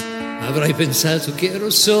 Avrai pensato che ero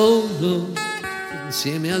solo,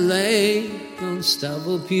 insieme a lei non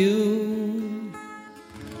stavo più.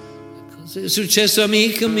 Cos'è successo,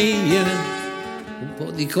 amica mia? Un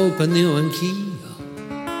po' di colpa ne ho anch'io.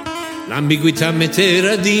 L'ambiguità mette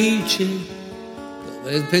radice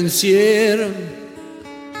dove il pensiero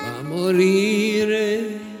va a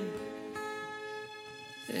morire.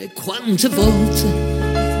 E quante volte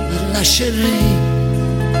la lascerei,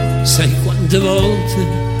 sai quante volte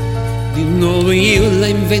di nuovo io la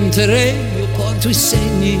inventerei. Io porto i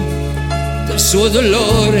segni del suo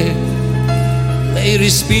dolore, lei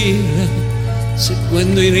respira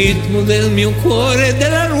seguendo il ritmo del mio cuore,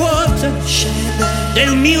 della ruota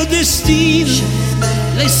del mio destino.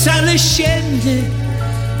 Lei sale e scende,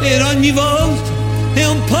 per ogni volta è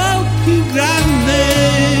un po' più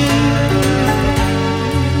grande.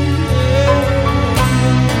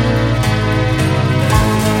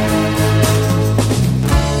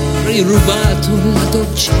 Avrei rubato la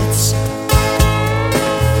dolcezza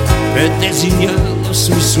per disegnarlo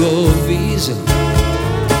sul suo viso.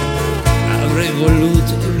 Avrei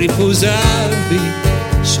voluto riposarmi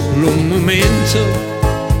solo un momento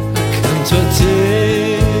accanto a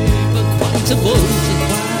te. Ma quante volte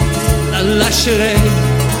la lascerei,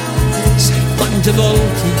 sai quante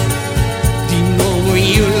volte di nuovo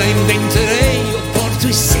io la inventerei. Io porto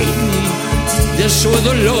i segni del suo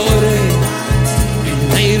dolore,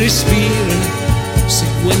 lei respira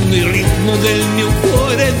seguendo il ritmo del mio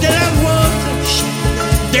cuore, della ruota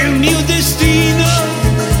del mio destino.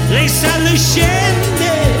 Lei sale e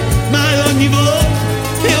scende, ma ogni volta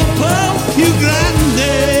è un po' più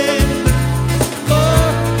grande. Oh,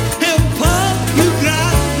 è un po' più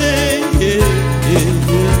grande.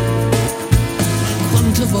 Ma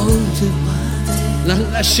quante volte la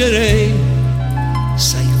lascerei?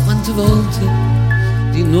 Sai quante volte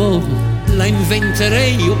di nuovo la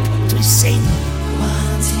inventerei? Io porto i segni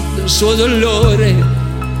del suo dolore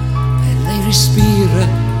e lei respira,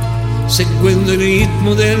 seguendo il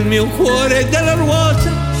ritmo del mio cuore, della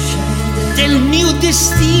ruota del mio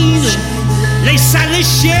destino. Lei sale e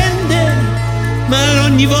scende, ma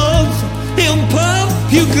ogni volta è un po'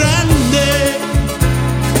 più grande.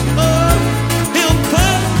 Oh, è un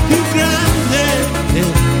po' più grande,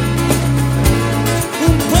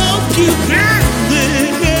 un po' più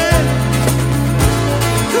grande,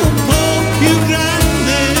 un po' più grande.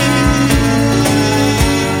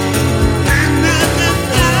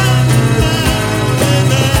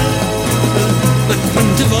 Ma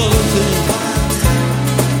quante volte,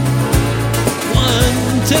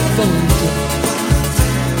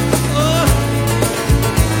 oh,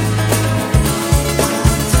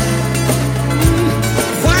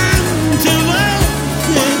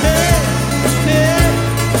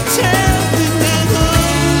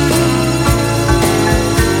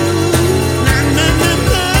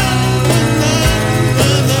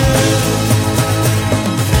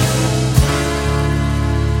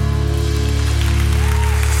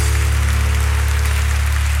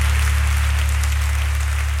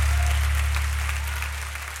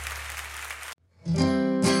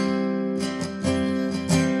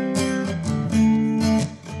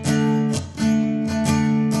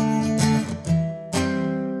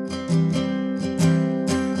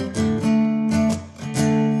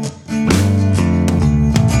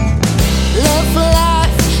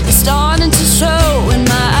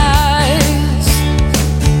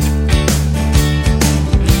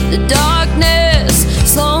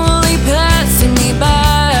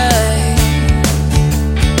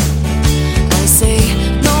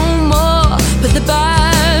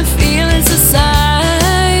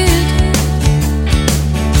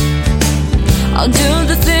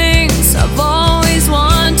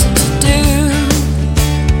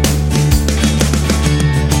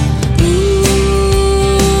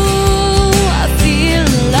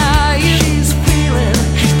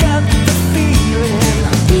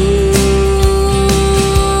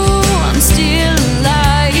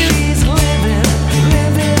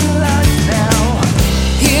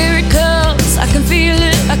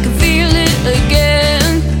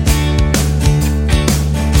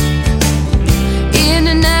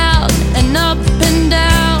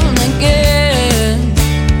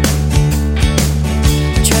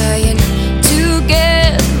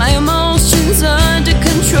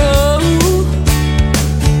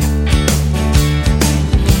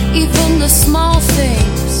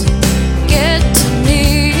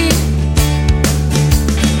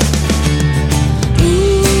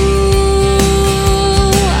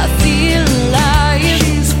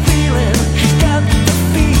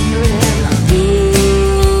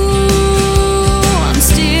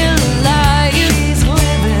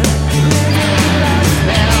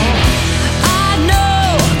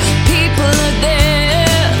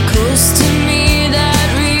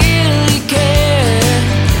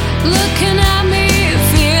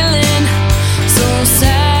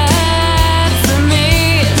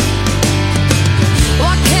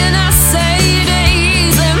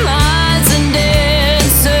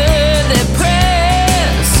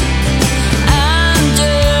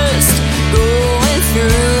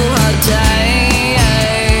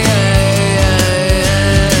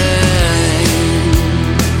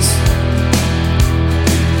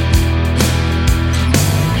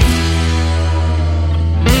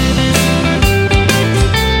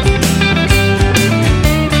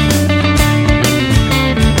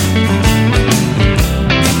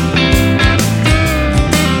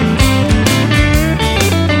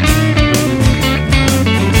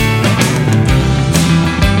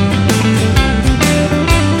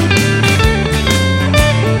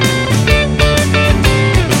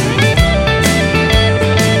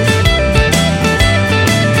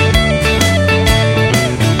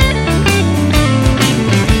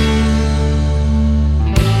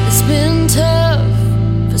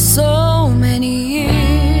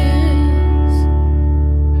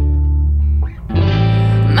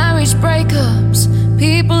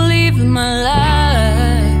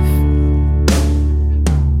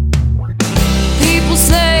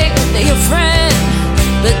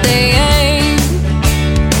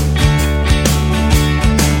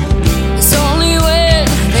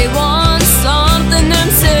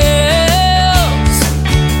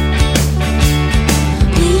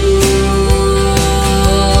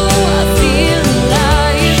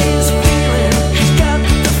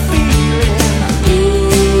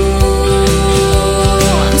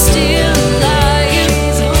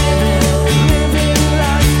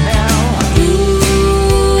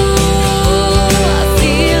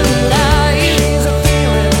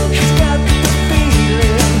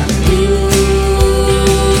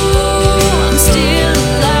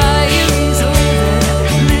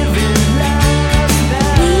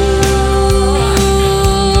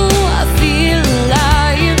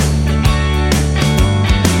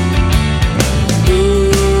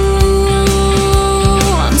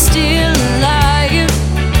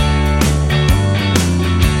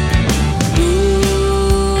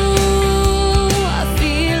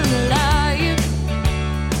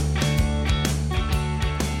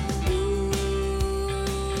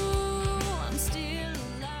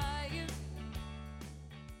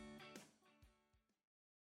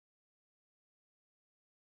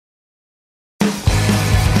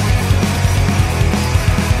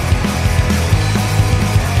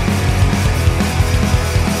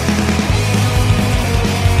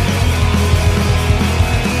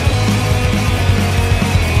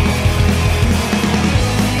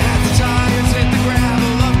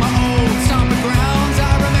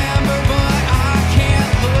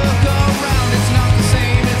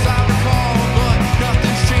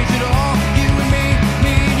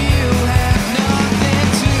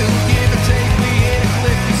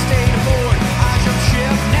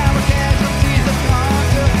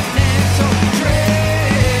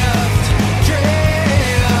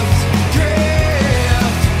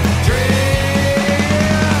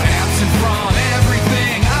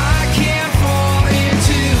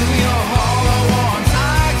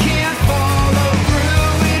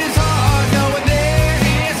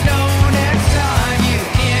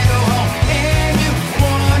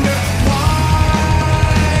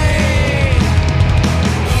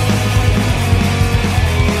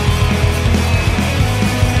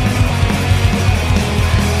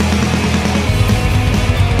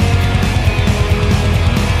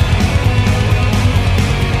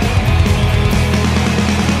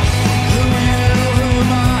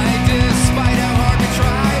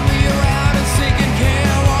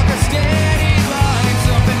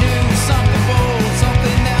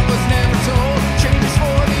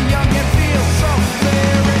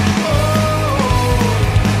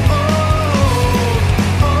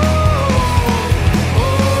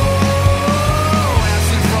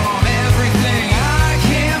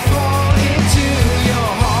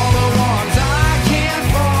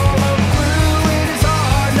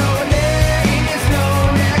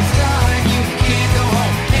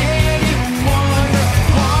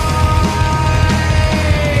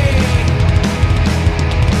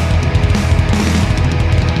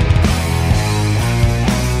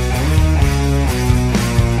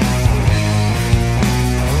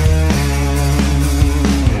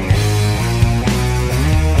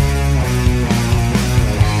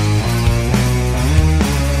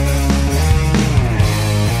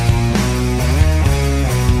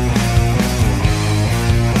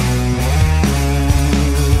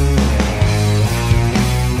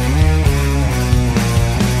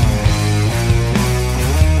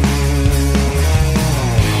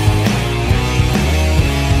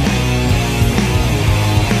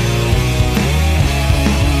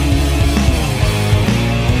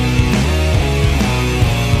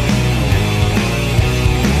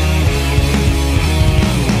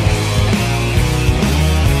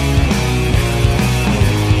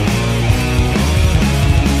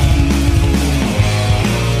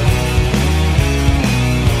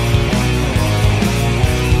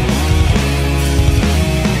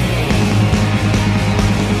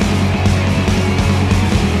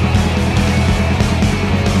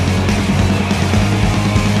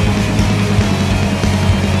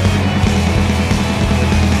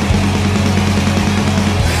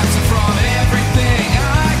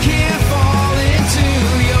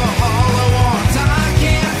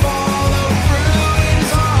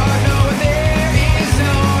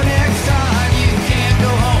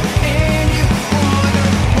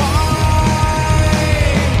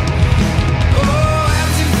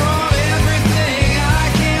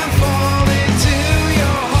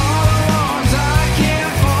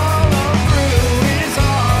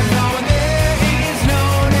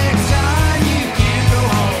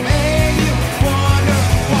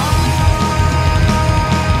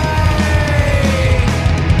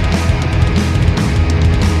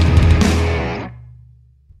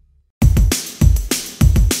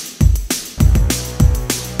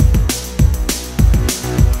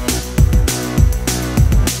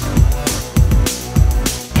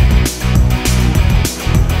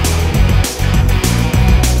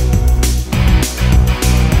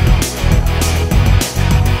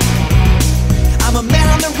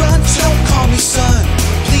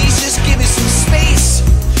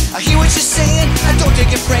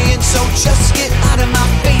 just get out of my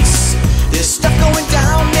face. There's stuff going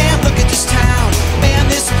down, man, look at this town. Man,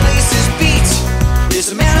 this place is beat.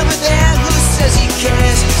 There's a man over there who says he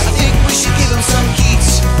cares. I think we should give him some heat.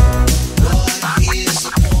 What is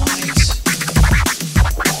the point?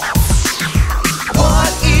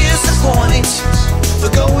 What is the point for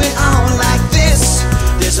going on like this?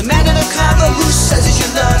 There's a man in a cover who says it's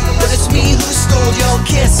your love, but it's me who stole your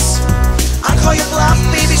kiss. I call you bluff,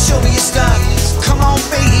 baby, show me your stuff. Come on,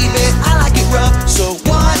 baby, I like it rough. So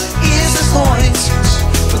what is the point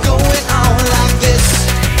for going on like this?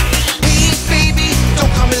 Hey, baby, don't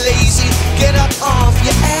call me lazy. Get up off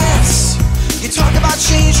your ass. You talk about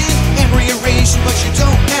changing and rearranging, but you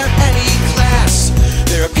don't have any class.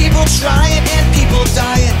 There are people trying and people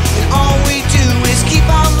dying, and all we do is keep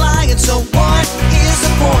on lying. So what is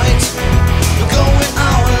the point for going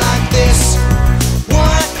on like this?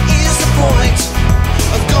 What is the point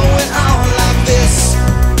of going on like this?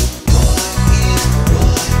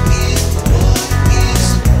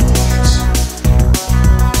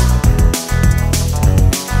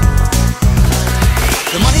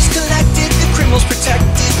 The money's collected, the criminal's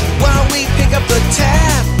protected, while we pick up the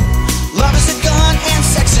tab. Love is a gun and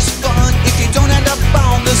sex is fun if you don't end up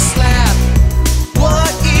on the slab.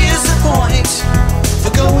 What is the point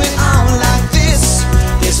for going on like this?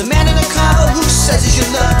 There's a man in a car who says it's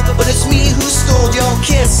your love, but it's me who stole your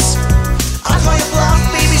kiss. I call you bluff,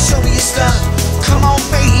 baby, show me your stuff. Come on,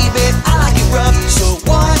 baby, I like it rough. So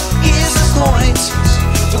what is the point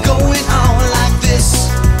for going on like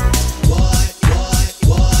this?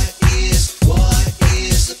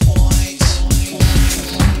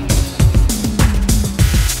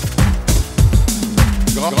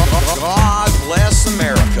 God bless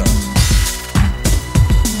America.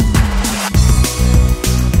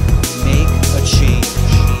 Make a change.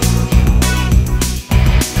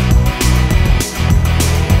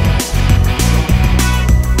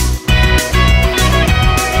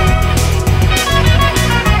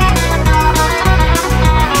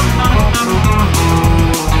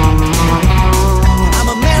 I'm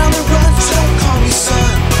a man on the run, so don't call me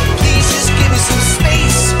son. Please just give me some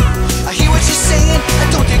space. I hear what you're saying,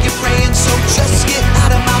 I don't think you're praying, so just get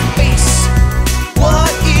out of my face.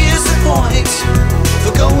 What is the point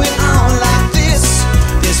for going on like this?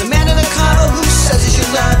 There's a man in a car who says it's your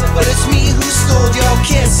love, but it's me who stole your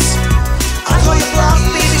kiss. I call you bluff,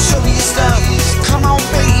 baby, show me your stuff. Come on,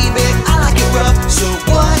 baby, I like it rough. So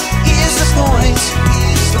what is the point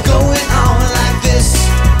for going on like this?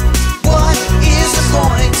 What is the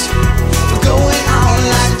point for going on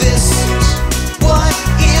like this? What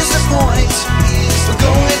is the point for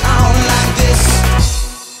going on like this?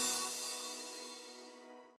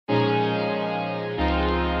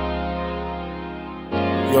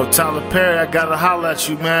 Yo, Tyler Perry, I gotta holler at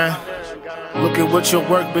you, man. Look at what your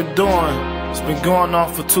work been doing. It's been going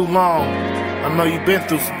on for too long. I know you've been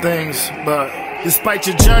through some things, but despite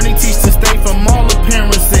your journey, teach to stay from all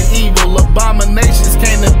appearance and evil. Abominations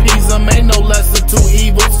can't appease them, ain't no lesser two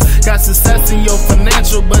evils. Got success in your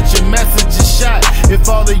financial, but your message is shot. If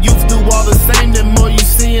all the youth do all the same, then more you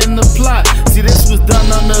see in the plot. See, this was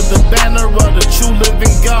done under the banner of the true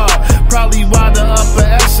living God. Probably why the upper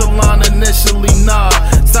echelon initially nod,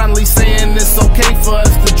 silently saying it's okay for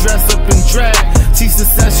us to dress up and drag. See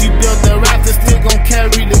success you build thereafter, still gon'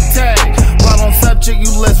 carry the tag. While on subject,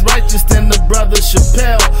 you less righteous than the brother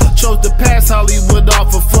Chappelle. Chose to pass Hollywood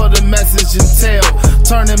off for the message entail,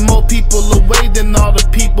 turning more people away than all the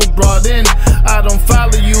people brought in. I don't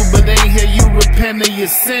follow you, but ain't hear you repent of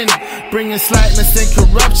your sin. Bringing slackness and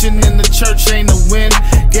corruption in the church ain't a win.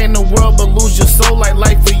 Gain the world but lose your soul, like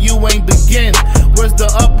life for you ain't begin. Where's the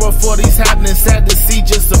uproar for these happenings? Sad to see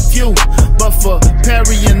just a few, but for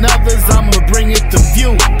Perry and others, I'ma bring it to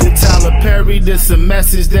view. To Tyler Perry, this a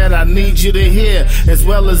message that I need you to hear, as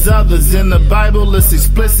well as others. In the Bible, it's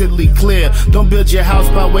explicitly clear. Don't build your house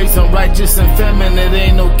by ways unrighteous and feminine, it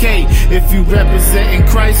ain't okay. If you representing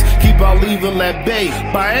Christ, keep all evil at bay.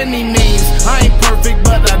 By any means, I ain't perfect,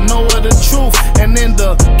 but I know of the truth. And in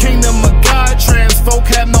the kingdom of God, trans folk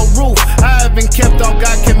have no roof. I haven't kept all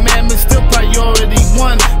God's commandments, still priority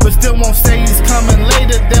one, but still won't say he's coming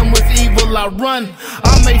later. Then with evil I run.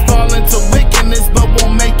 I may fall into wickedness, but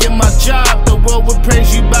won't make it my job. The world would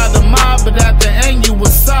praise you by the mob, but at the end you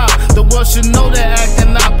would sob. The world should know that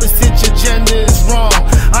acting opposite your gender is wrong.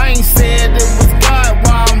 I ain't said it was God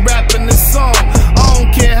while I'm rapping this song. I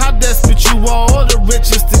don't care how desperate you are or the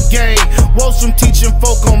riches to gain. Woes from teaching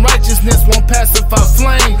folk on righteousness won't pacify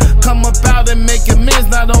flame. Come up out and make amends,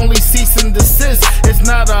 not only cease and desist. It's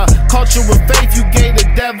not a culture of faith, you gave the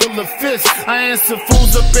devil a fist. I answer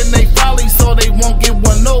fools up in they folly so they won't get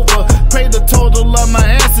one over. Pray the total of my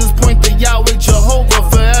answers point to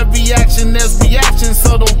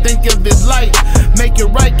so don't think of it light. Make it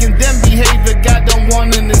right, condemn behavior God don't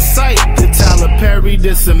want in his sight. To Tyler Perry,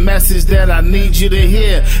 this a message that I need you to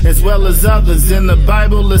hear, as well as others. In the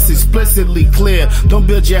Bible, it's explicitly clear. Don't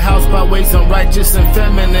build your house by ways unrighteous and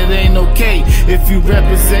feminine, it ain't okay. If you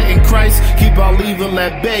representing Christ, keep all evil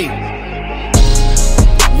at bay.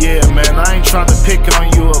 Yeah, man, I ain't trying to pick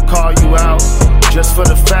on you or call you out. Just for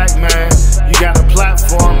the fact, man, you got a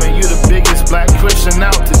platform and you the biggest black Christian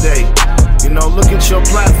out today. You know, look at your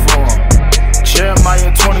platform.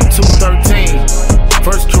 Jeremiah 22:13,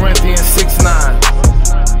 1 Corinthians 6:9.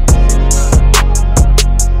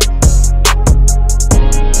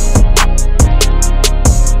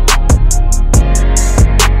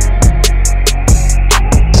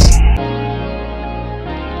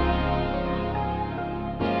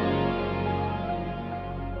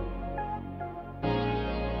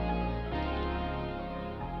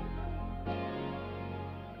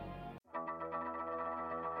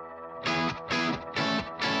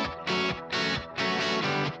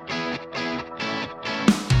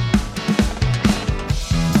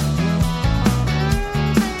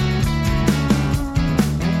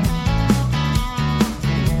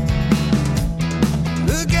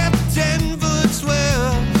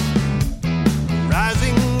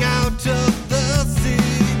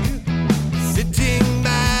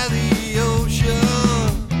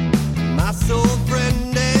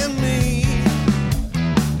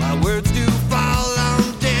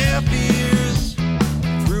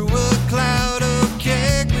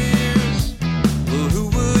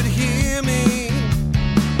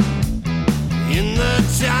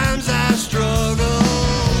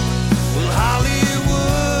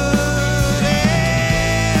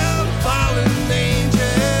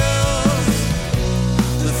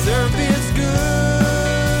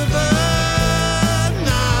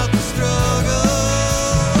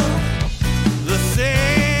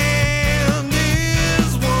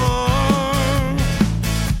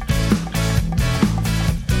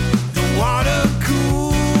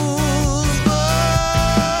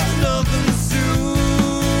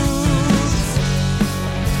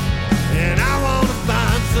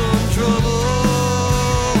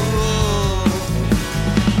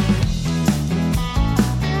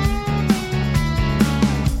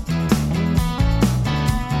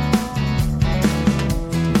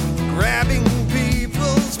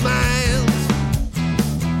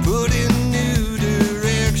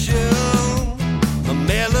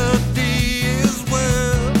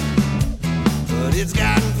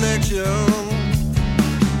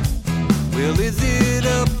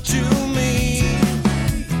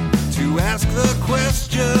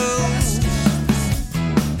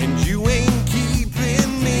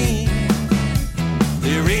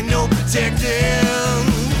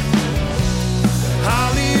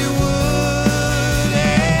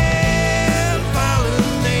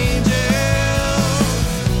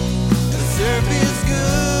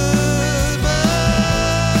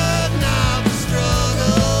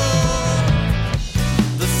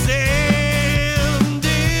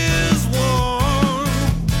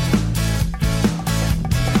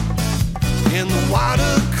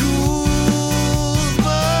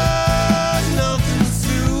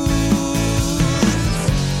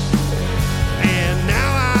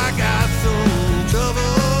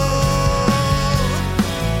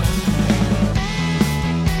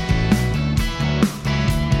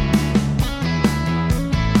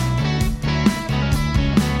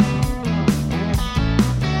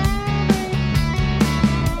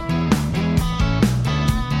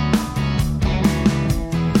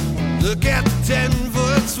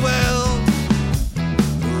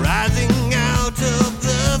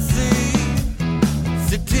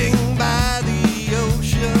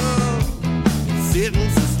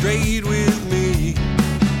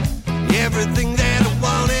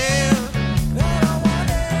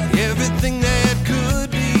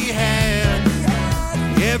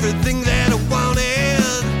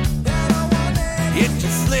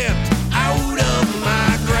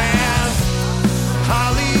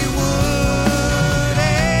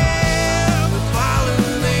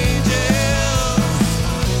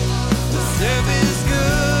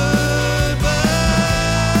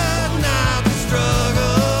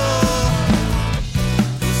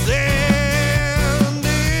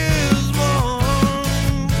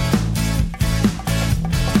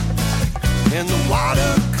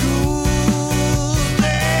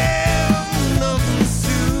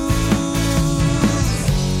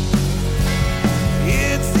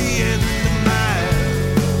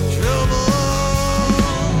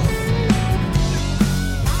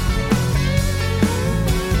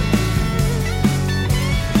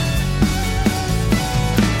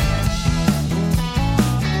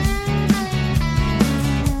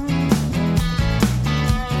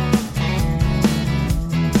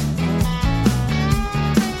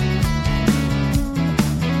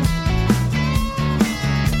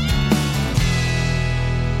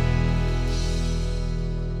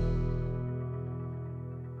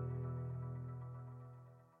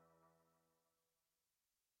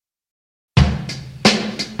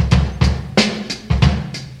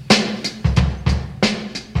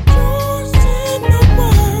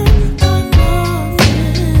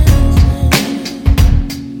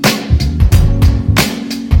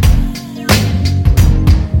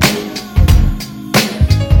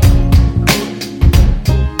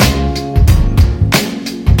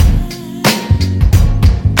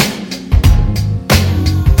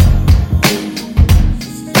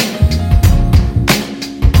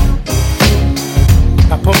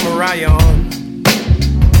 got Mariah on,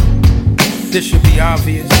 this should be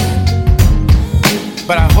obvious,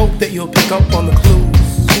 but I hope that you'll pick up on the clues.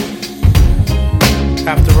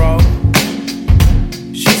 After all,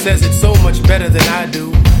 she says it's so much better than I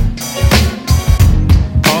do.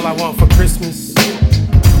 All I want for Christmas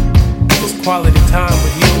is quality time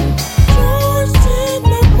with you.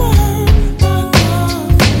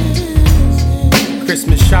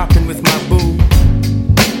 Christmas shopping with my boo,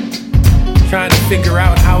 trying to figure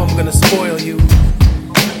out how I'm gonna spoil you.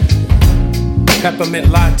 Peppermint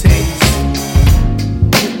lattes,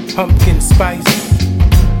 pumpkin spice,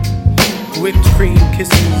 whipped cream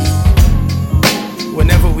kisses,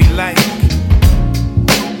 whenever we like.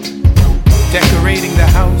 Decorating the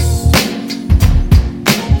house,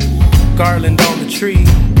 garland on the tree,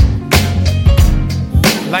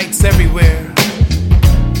 lights everywhere,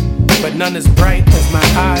 but none as bright as my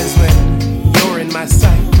eyes when you're in my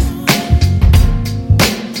sight.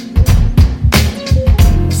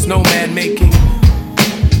 Snowman making,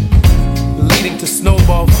 leading to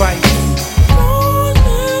snowball fights,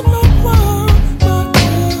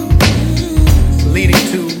 leading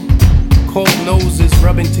to cold noses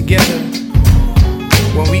rubbing together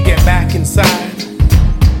when we get back inside.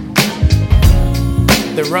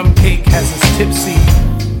 The rum cake has us tipsy,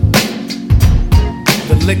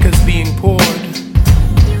 the liquor's being poured,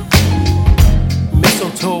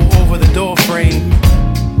 mistletoe over the door frame,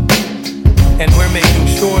 and we're making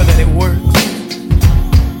sure that it works.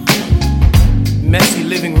 Messy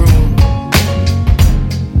living room,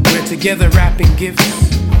 we're together wrapping gifts.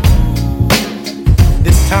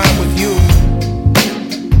 This time with you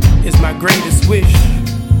is my greatest wish.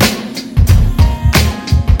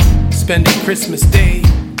 Spending Christmas Day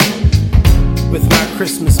with my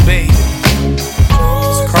Christmas babe.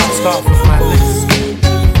 It's crossed off of my list.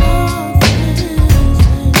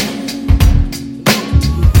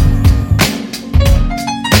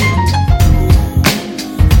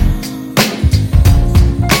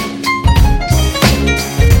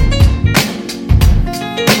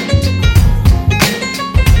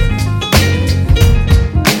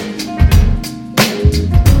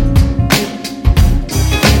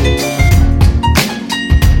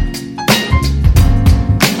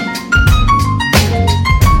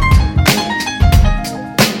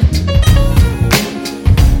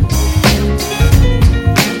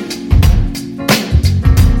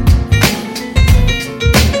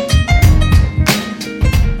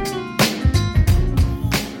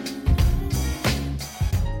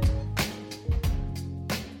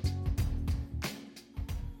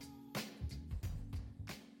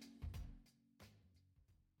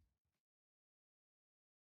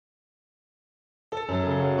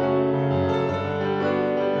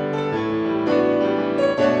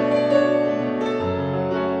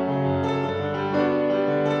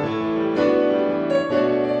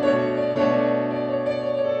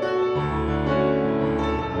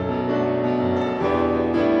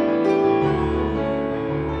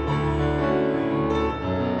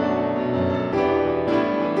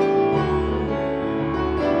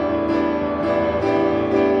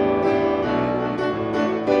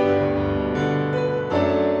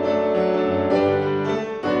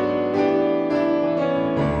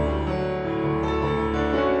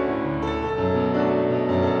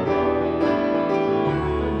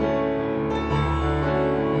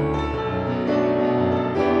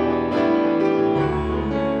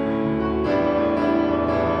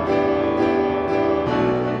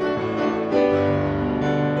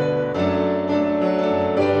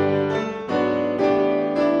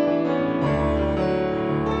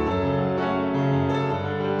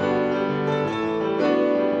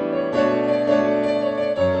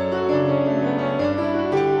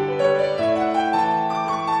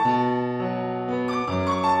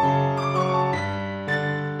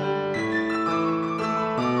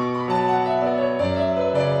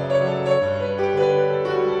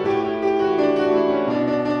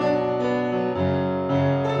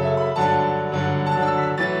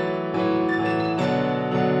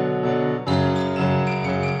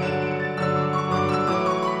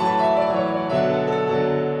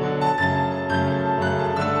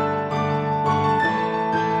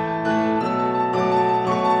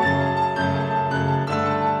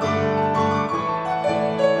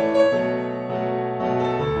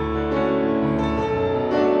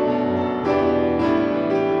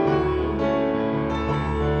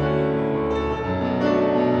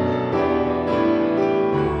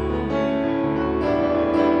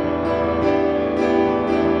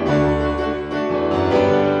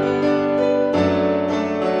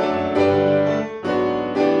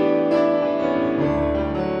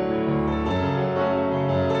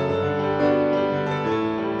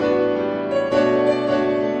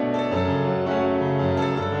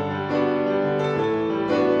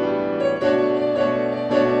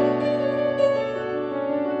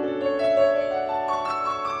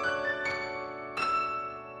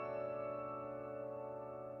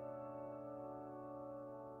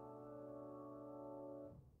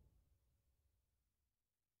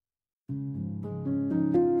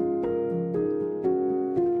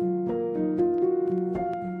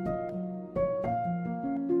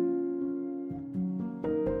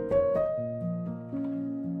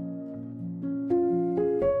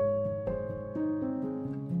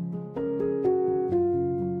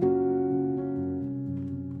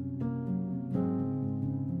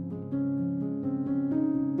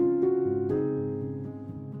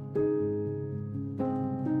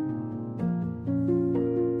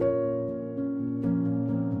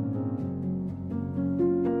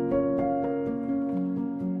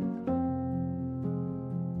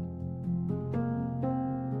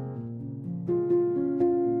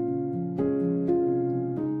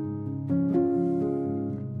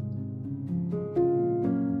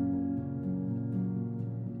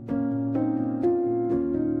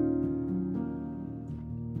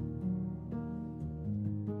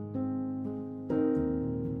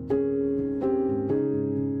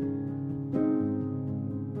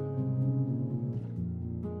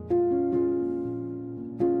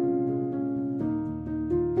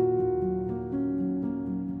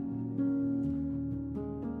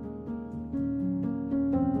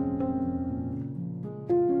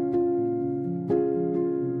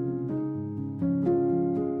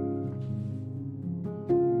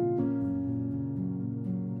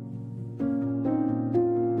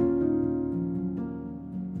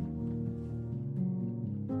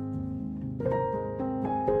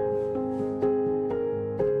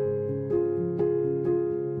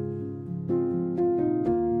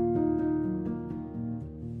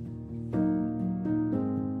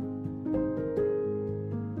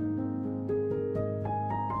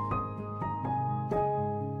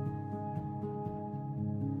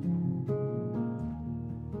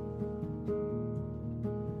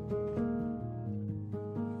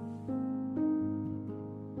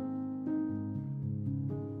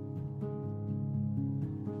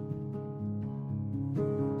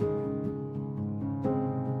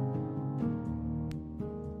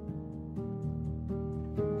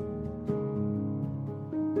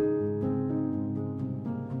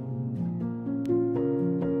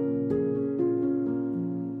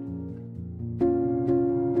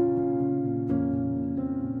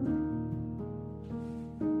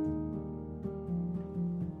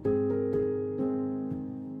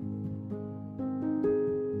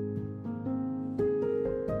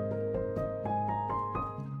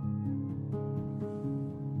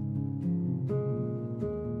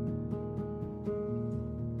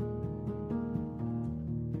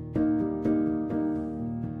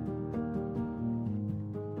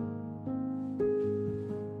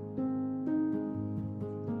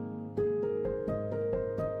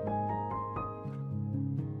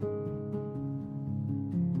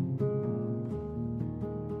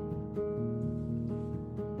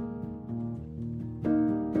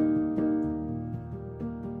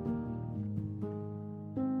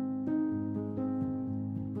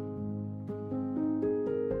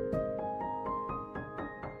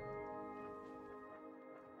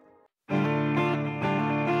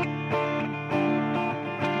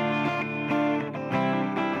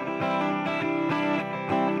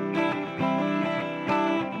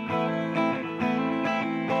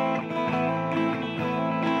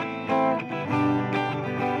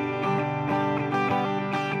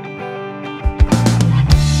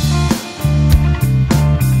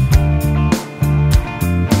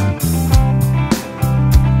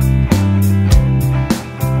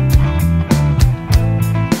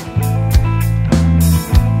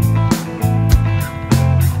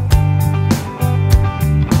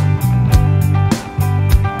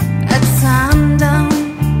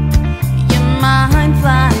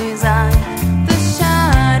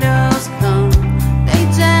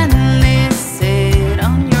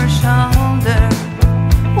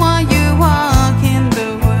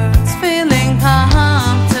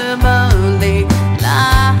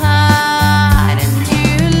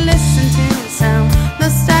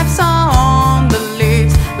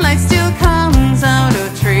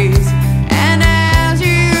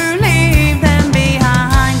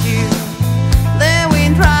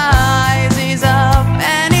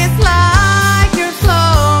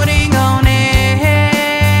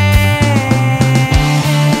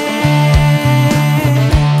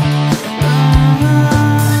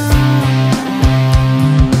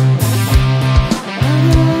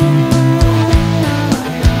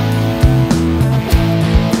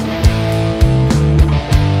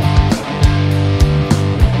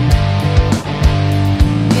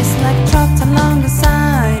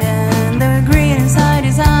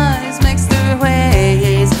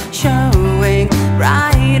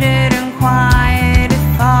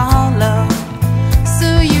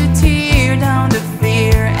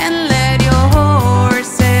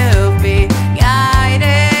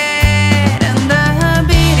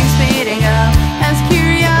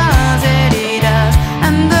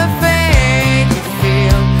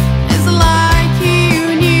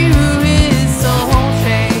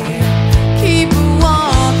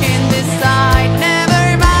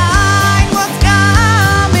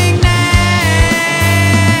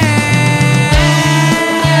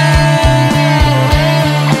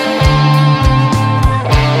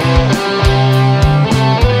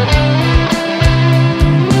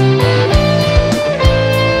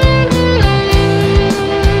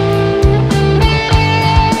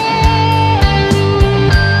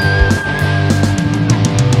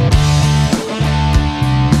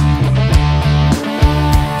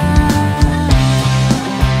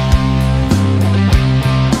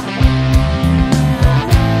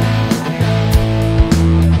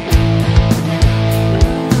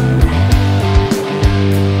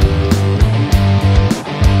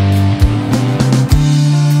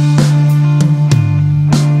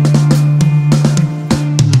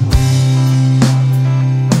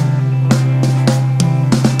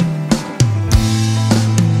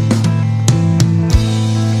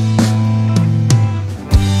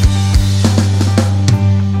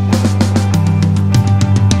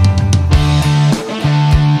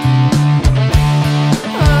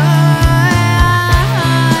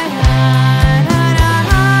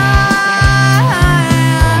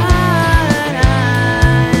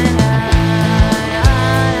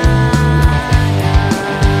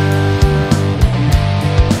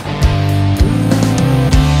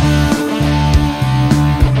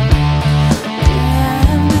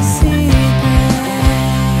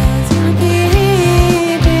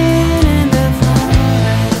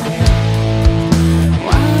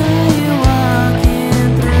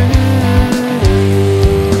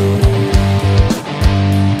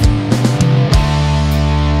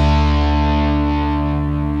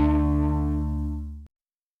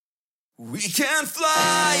 We can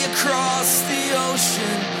fly across the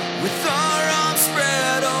ocean with our arms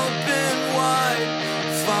spread open wide.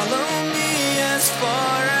 Follow me as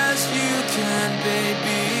far as you can,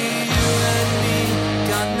 baby. You and me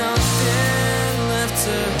got nothing left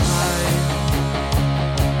to hide.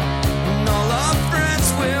 And all our friends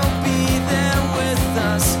will be there with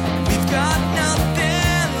us. We've got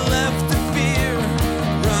nothing left to fear.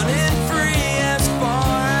 Running free as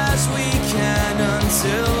far as we can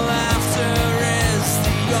until laughter is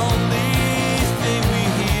the only thing we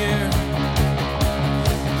hear.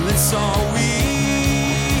 It's all we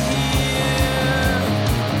hear.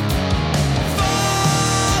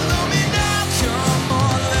 Follow me now, come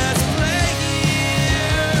on, let's play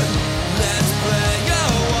here. Let's play a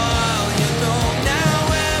while, you know now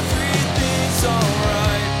everything's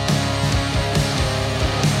alright.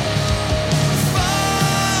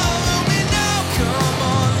 Follow me now, come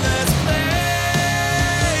on, let's play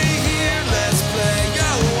here. Let's play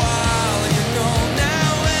a while, you know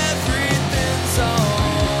now everything's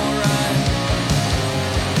alright.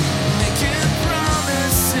 Making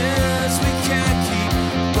promises we can't keep,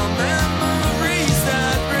 but memories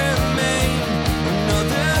that remain.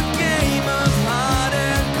 Another game of hide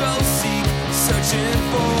and go seek, searching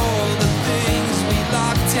for the things we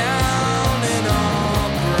locked down in our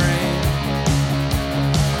brain.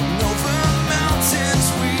 And over mountains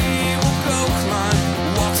we will go climb,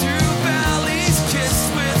 walk through valleys kissed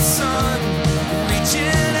with sun.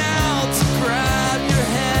 Reaching out to grab your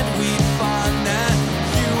hand, we find that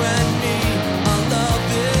you and me, our love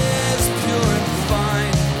is pure and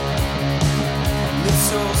fine. It's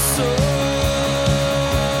so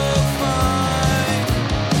fine.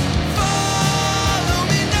 Follow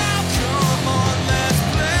me now, come on, let's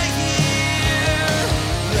play here.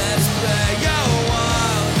 Let's play a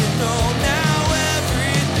while, you know now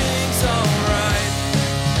everything's alright.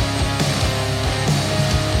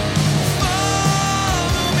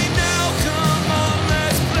 Follow me now, come on,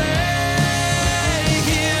 let's play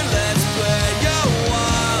here. Let's play a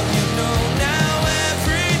while, you know now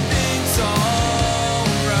everything's alright.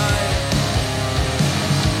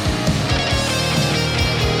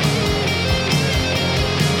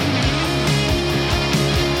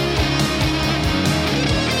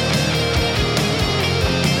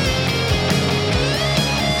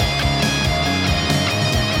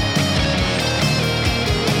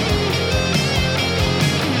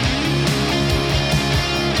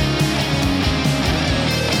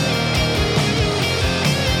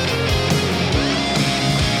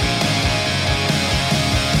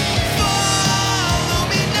 Follow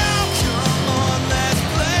me now, come on, let's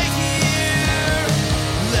play here.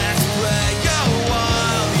 Let's play a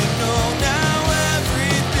while, you know now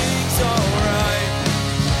everything's alright.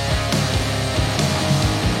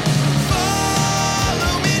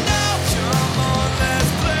 Follow me now, come on,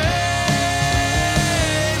 let's play.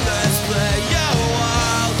 Let's play a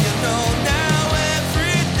while, you know now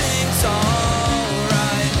everything's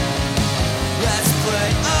alright. Let's play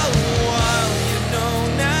a while, you know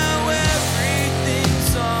now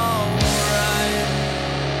everything's alright.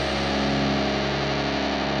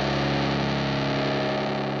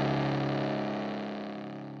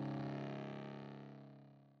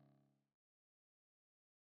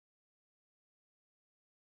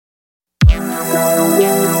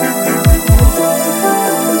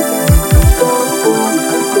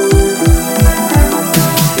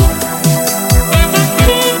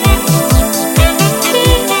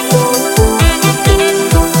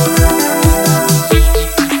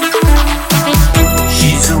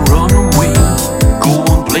 She's a runaway,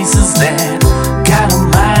 going places that got a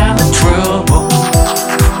mind of trouble.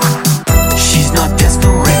 She's not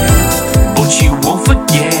desperate, but she won't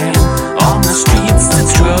forget on the streets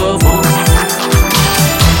that's trouble.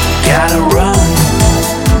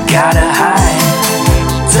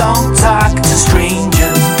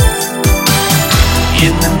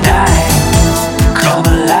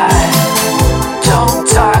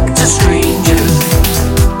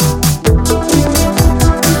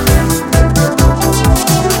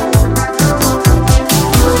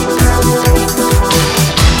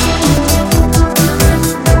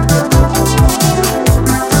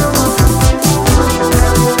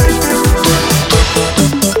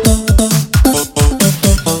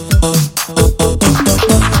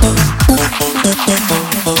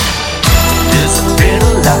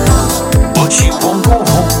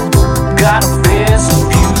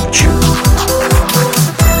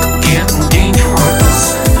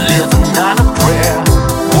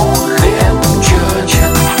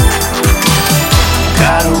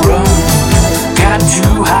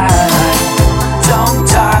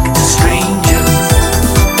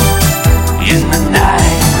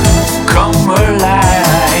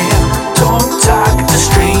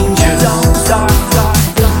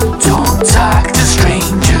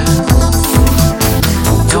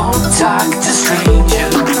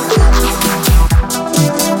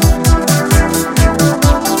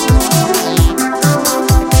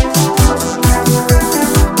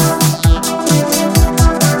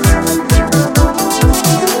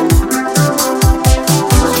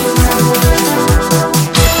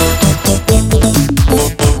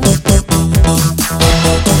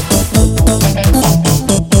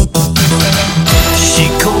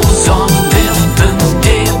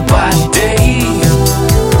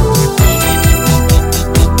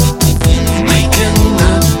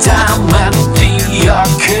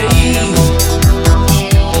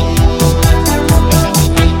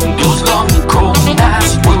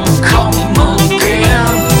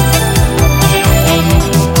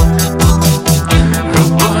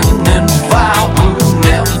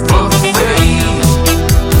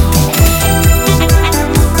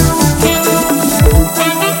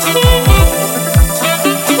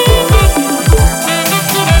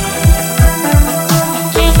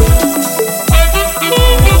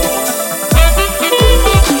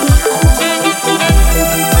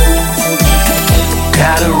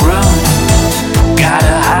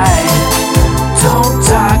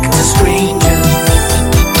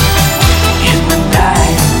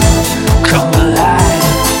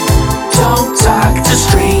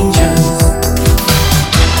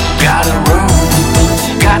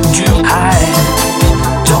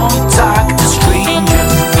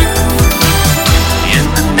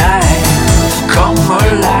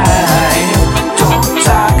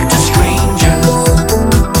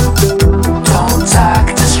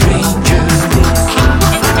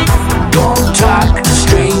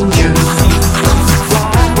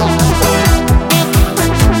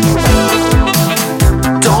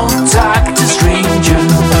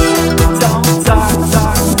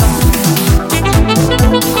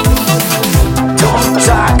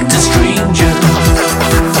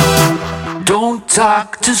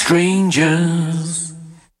 talk to strangers.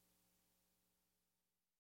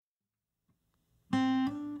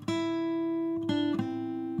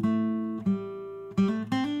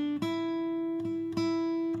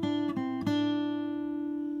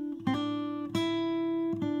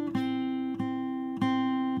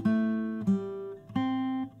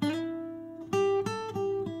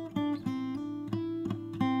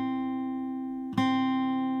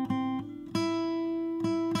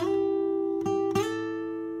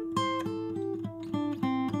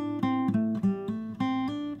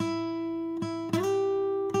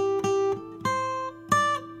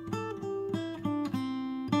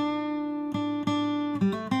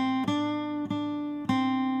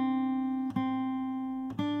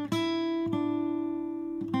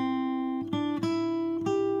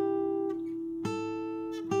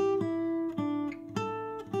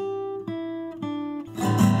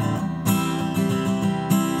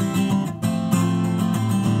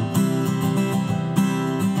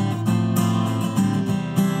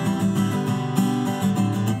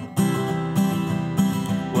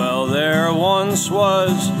 There once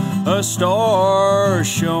was a star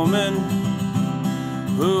showman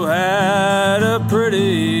who had a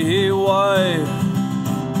pretty wife.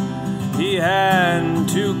 He had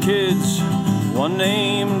 2 kids, one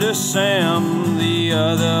named Sam, the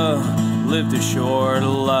other lived a short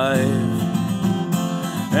life.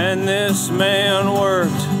 And this man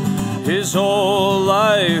worked his whole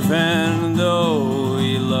life, and though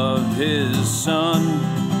he loved his son,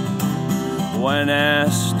 when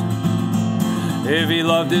asked if he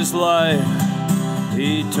loved his life,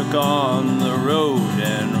 he took on the road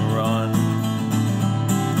and run.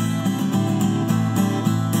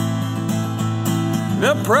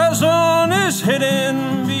 The present is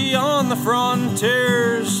hidden beyond the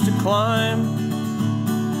frontiers to climb.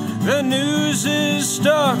 The news is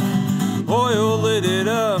stuck, oil lit it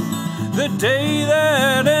up, the day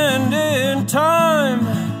that ended time.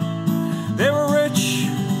 They were rich,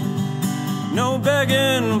 no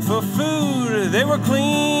begging for food, they were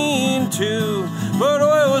clean too, but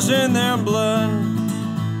oil was in their blood.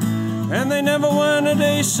 And they never went a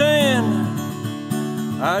day saying,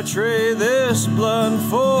 I trade this blood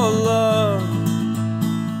for love.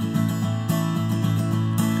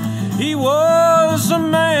 He was a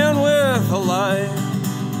man with a life.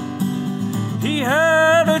 He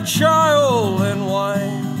had a child and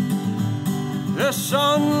wife. The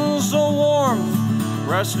sun's a warmth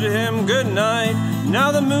rested him good night.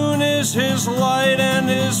 Now the moon is his light and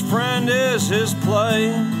his friend is his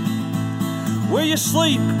play. Will you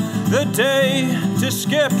sleep the day to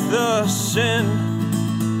skip the sin,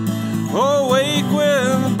 or wake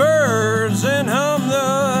with birds and hum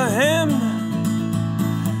the hymn,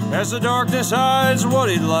 as the darkness hides what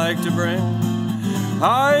he'd like to bring?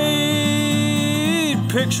 I'd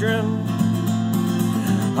picture him,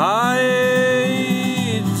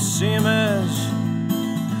 I'd see him as,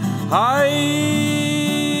 I'd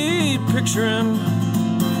picture him,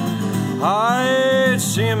 I'd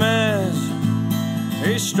see him as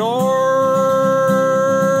a store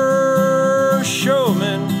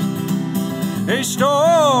showman, a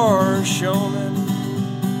store showman.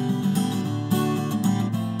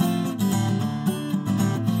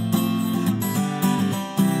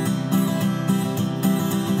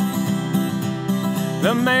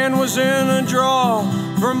 The man was in a draw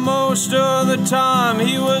for most of the time.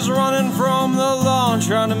 He was running from the law and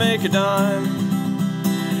trying to make a dime.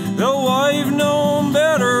 The wife known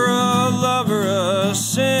better, a lover, a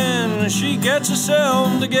sin. She gets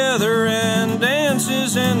herself together and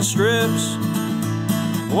dances and strips,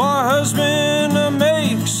 while husband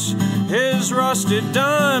makes his rusted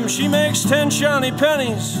dime. She makes 10 shiny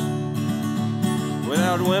pennies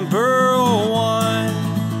without whimper or whine.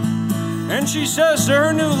 And she says to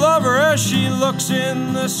her new lover as she looks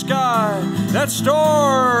in the sky, that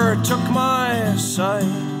store took my sight,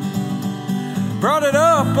 brought it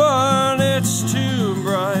up but it's too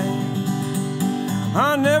bright.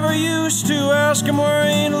 I never used to ask him where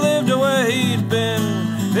he'd lived or where he'd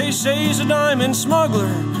been. They say he's a diamond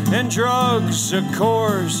smuggler and drugs, of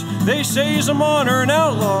course. They say he's a monster, an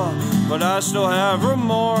outlaw, but I still have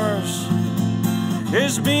remorse.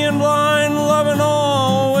 Is being blind, loving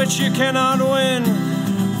all which you cannot win,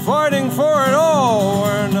 fighting for it all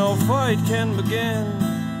where no fight can begin.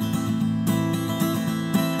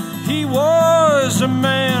 He was a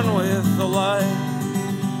man with a life.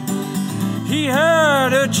 He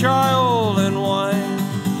had a child and wife.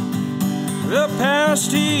 The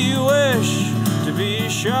past he wished to be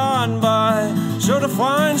shone by, so to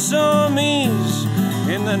find some ease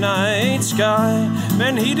in the night sky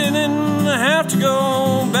meant he didn't have to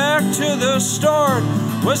go back to the start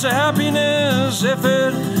was a happiness if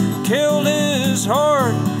it killed his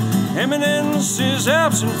heart. Eminence is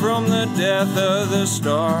absent from the death of the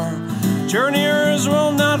star. Journeyers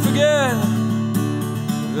will not forget,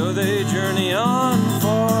 though they journey on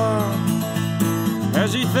far,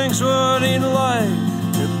 as he thinks what he'd like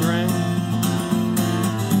to bring.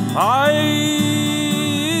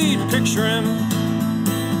 I'd picture him,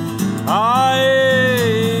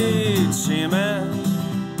 I'd see him as,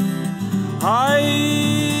 I'd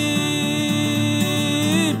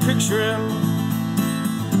picture him,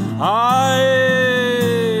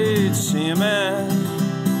 I'd see him as.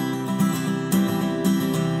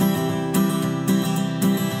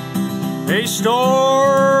 A store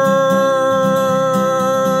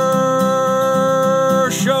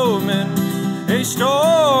showman, a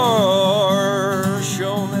store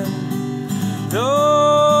showman,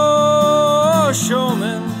 the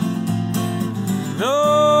showman,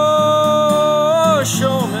 the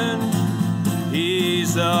showman,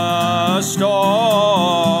 he's the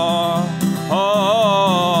star.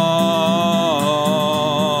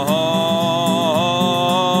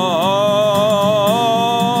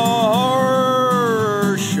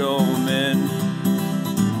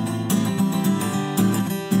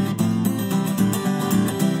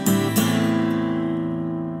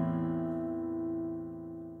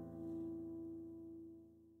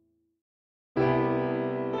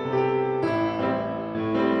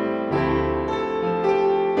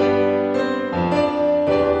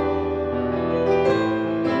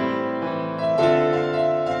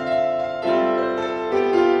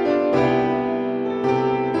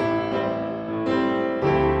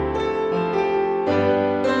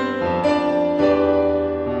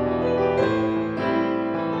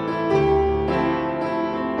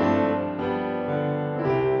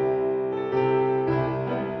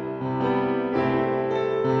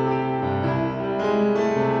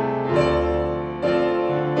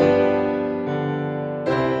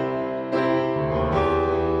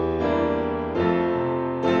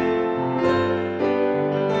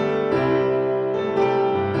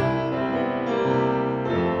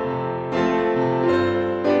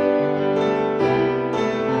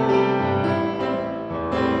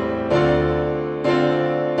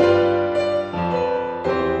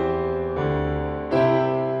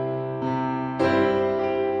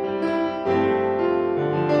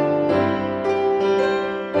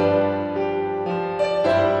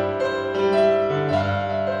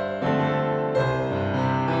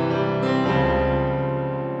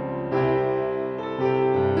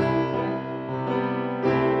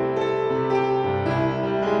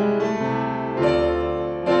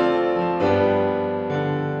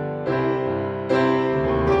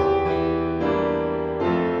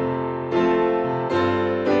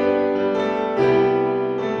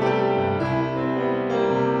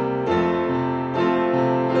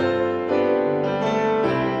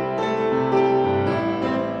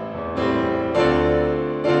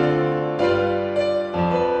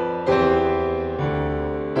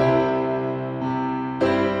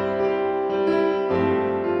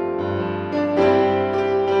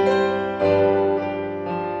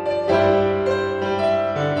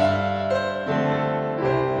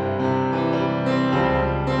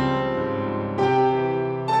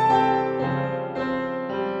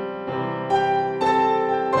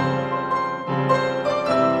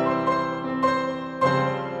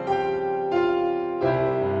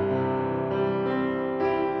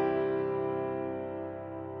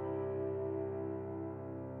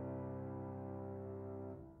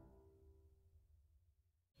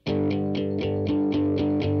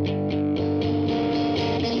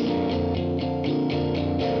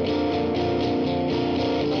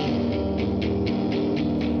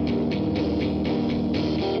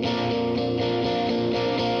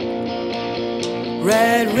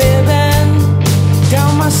 Red ribbon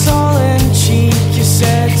down my soul and cheek. You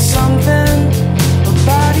said something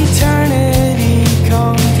about eternity.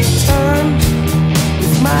 Come to terms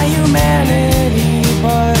with my humanity,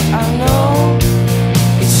 but I know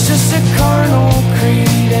it's just a carnal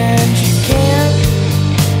creed, and you can't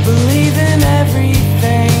believe in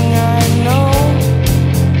everything. I know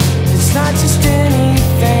it's not just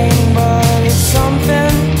anything, but it's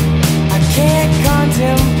something I can't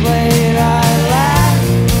contemplate. I lack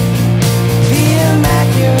the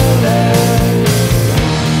immaculate.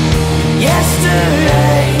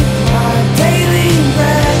 Yesterday, my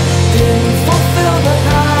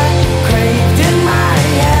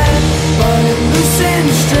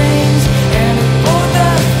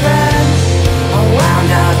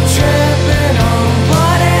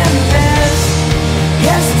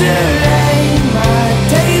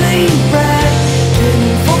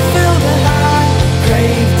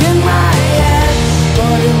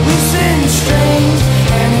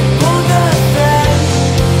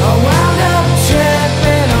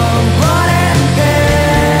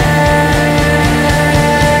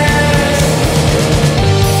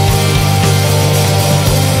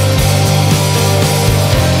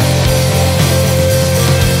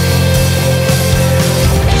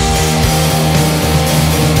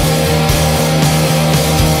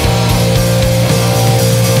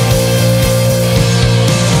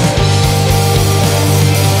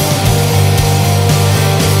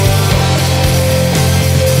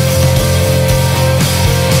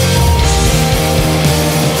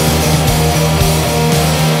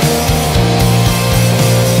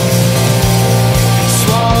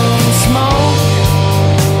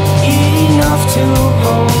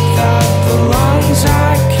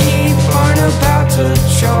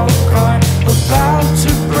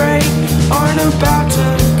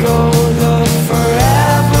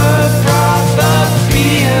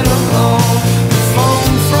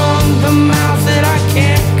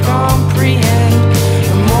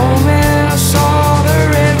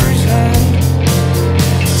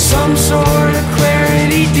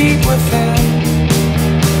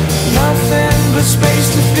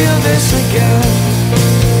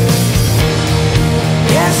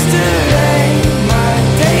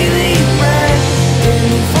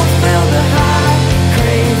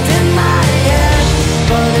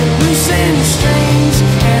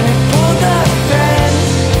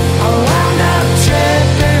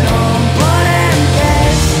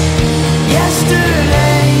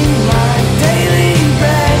Yesterday, my daily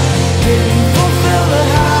bread didn't fulfill the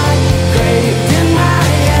high craved in my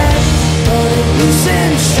head, but it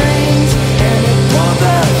loosened strings and it pulled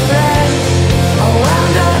the thread. I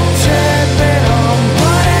wound up tripping on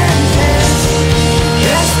blood and pins.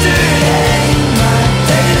 Yesterday, my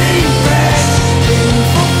daily bread didn't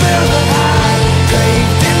fulfill the high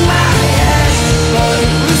craved in my head, but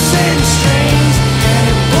it loosened strings and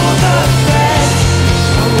it pulled the thread.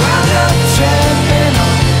 I wound up tripping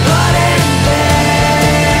on blood and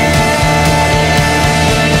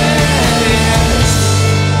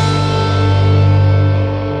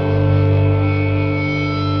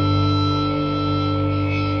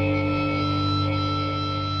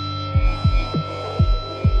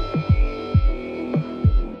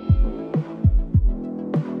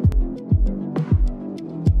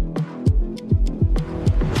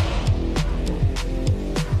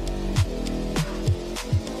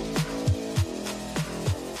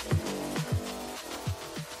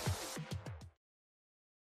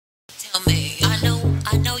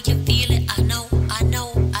I know you feel it. I know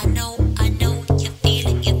you feel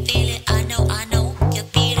it. You feel it. I know you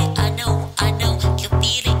feel it. I know you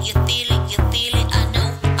feel it. You feel it. You feel it. I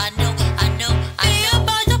know. Be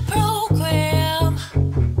about the program.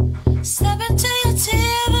 Step into your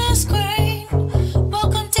TV screen.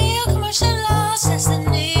 Welcome to your commercialized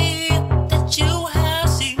destiny that you have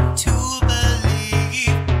seen to believe.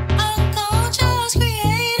 Unconscious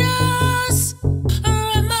creators.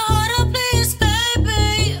 Rip my heart up, please,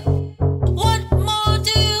 baby. What more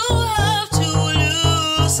do you have to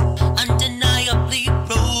lose? Undeniably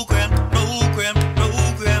programmed.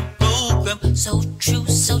 So true,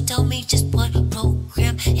 so tell me just what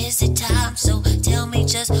program is it time? So tell me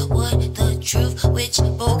just what the truth, which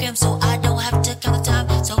program, so I don't have to count the time.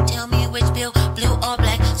 So tell me which bill, blue or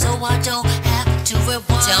black, so I don't have to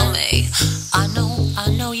rewind. Tell me, I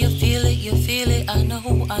know you feel it, you feel it. I know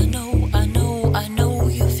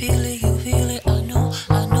you feel it, you feel it. I know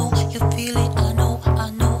you feel it. I know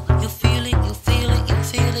you feel it, you feel it, you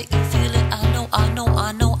feel it, you feel it. I know you feel it, you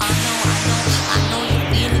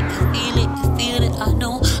feel it, you feel it. I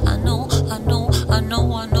know you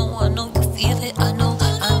feel it. I know.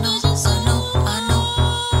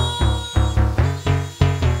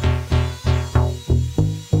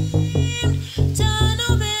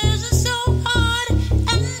 Tunnel vision so hard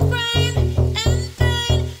and pain,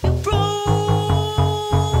 you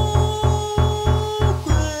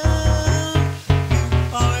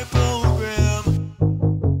program.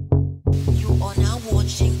 You are now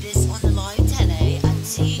watching this on live tele at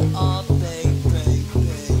TR.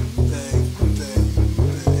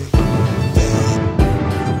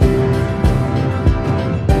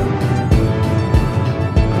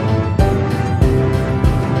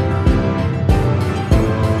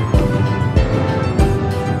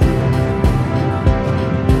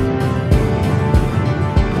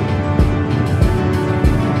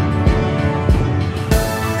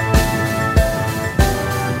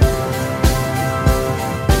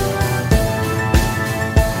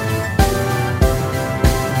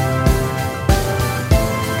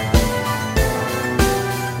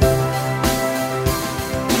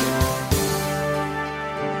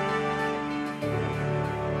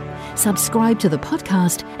 Subscribe to the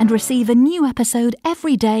podcast and receive a new episode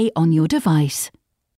every day on your device.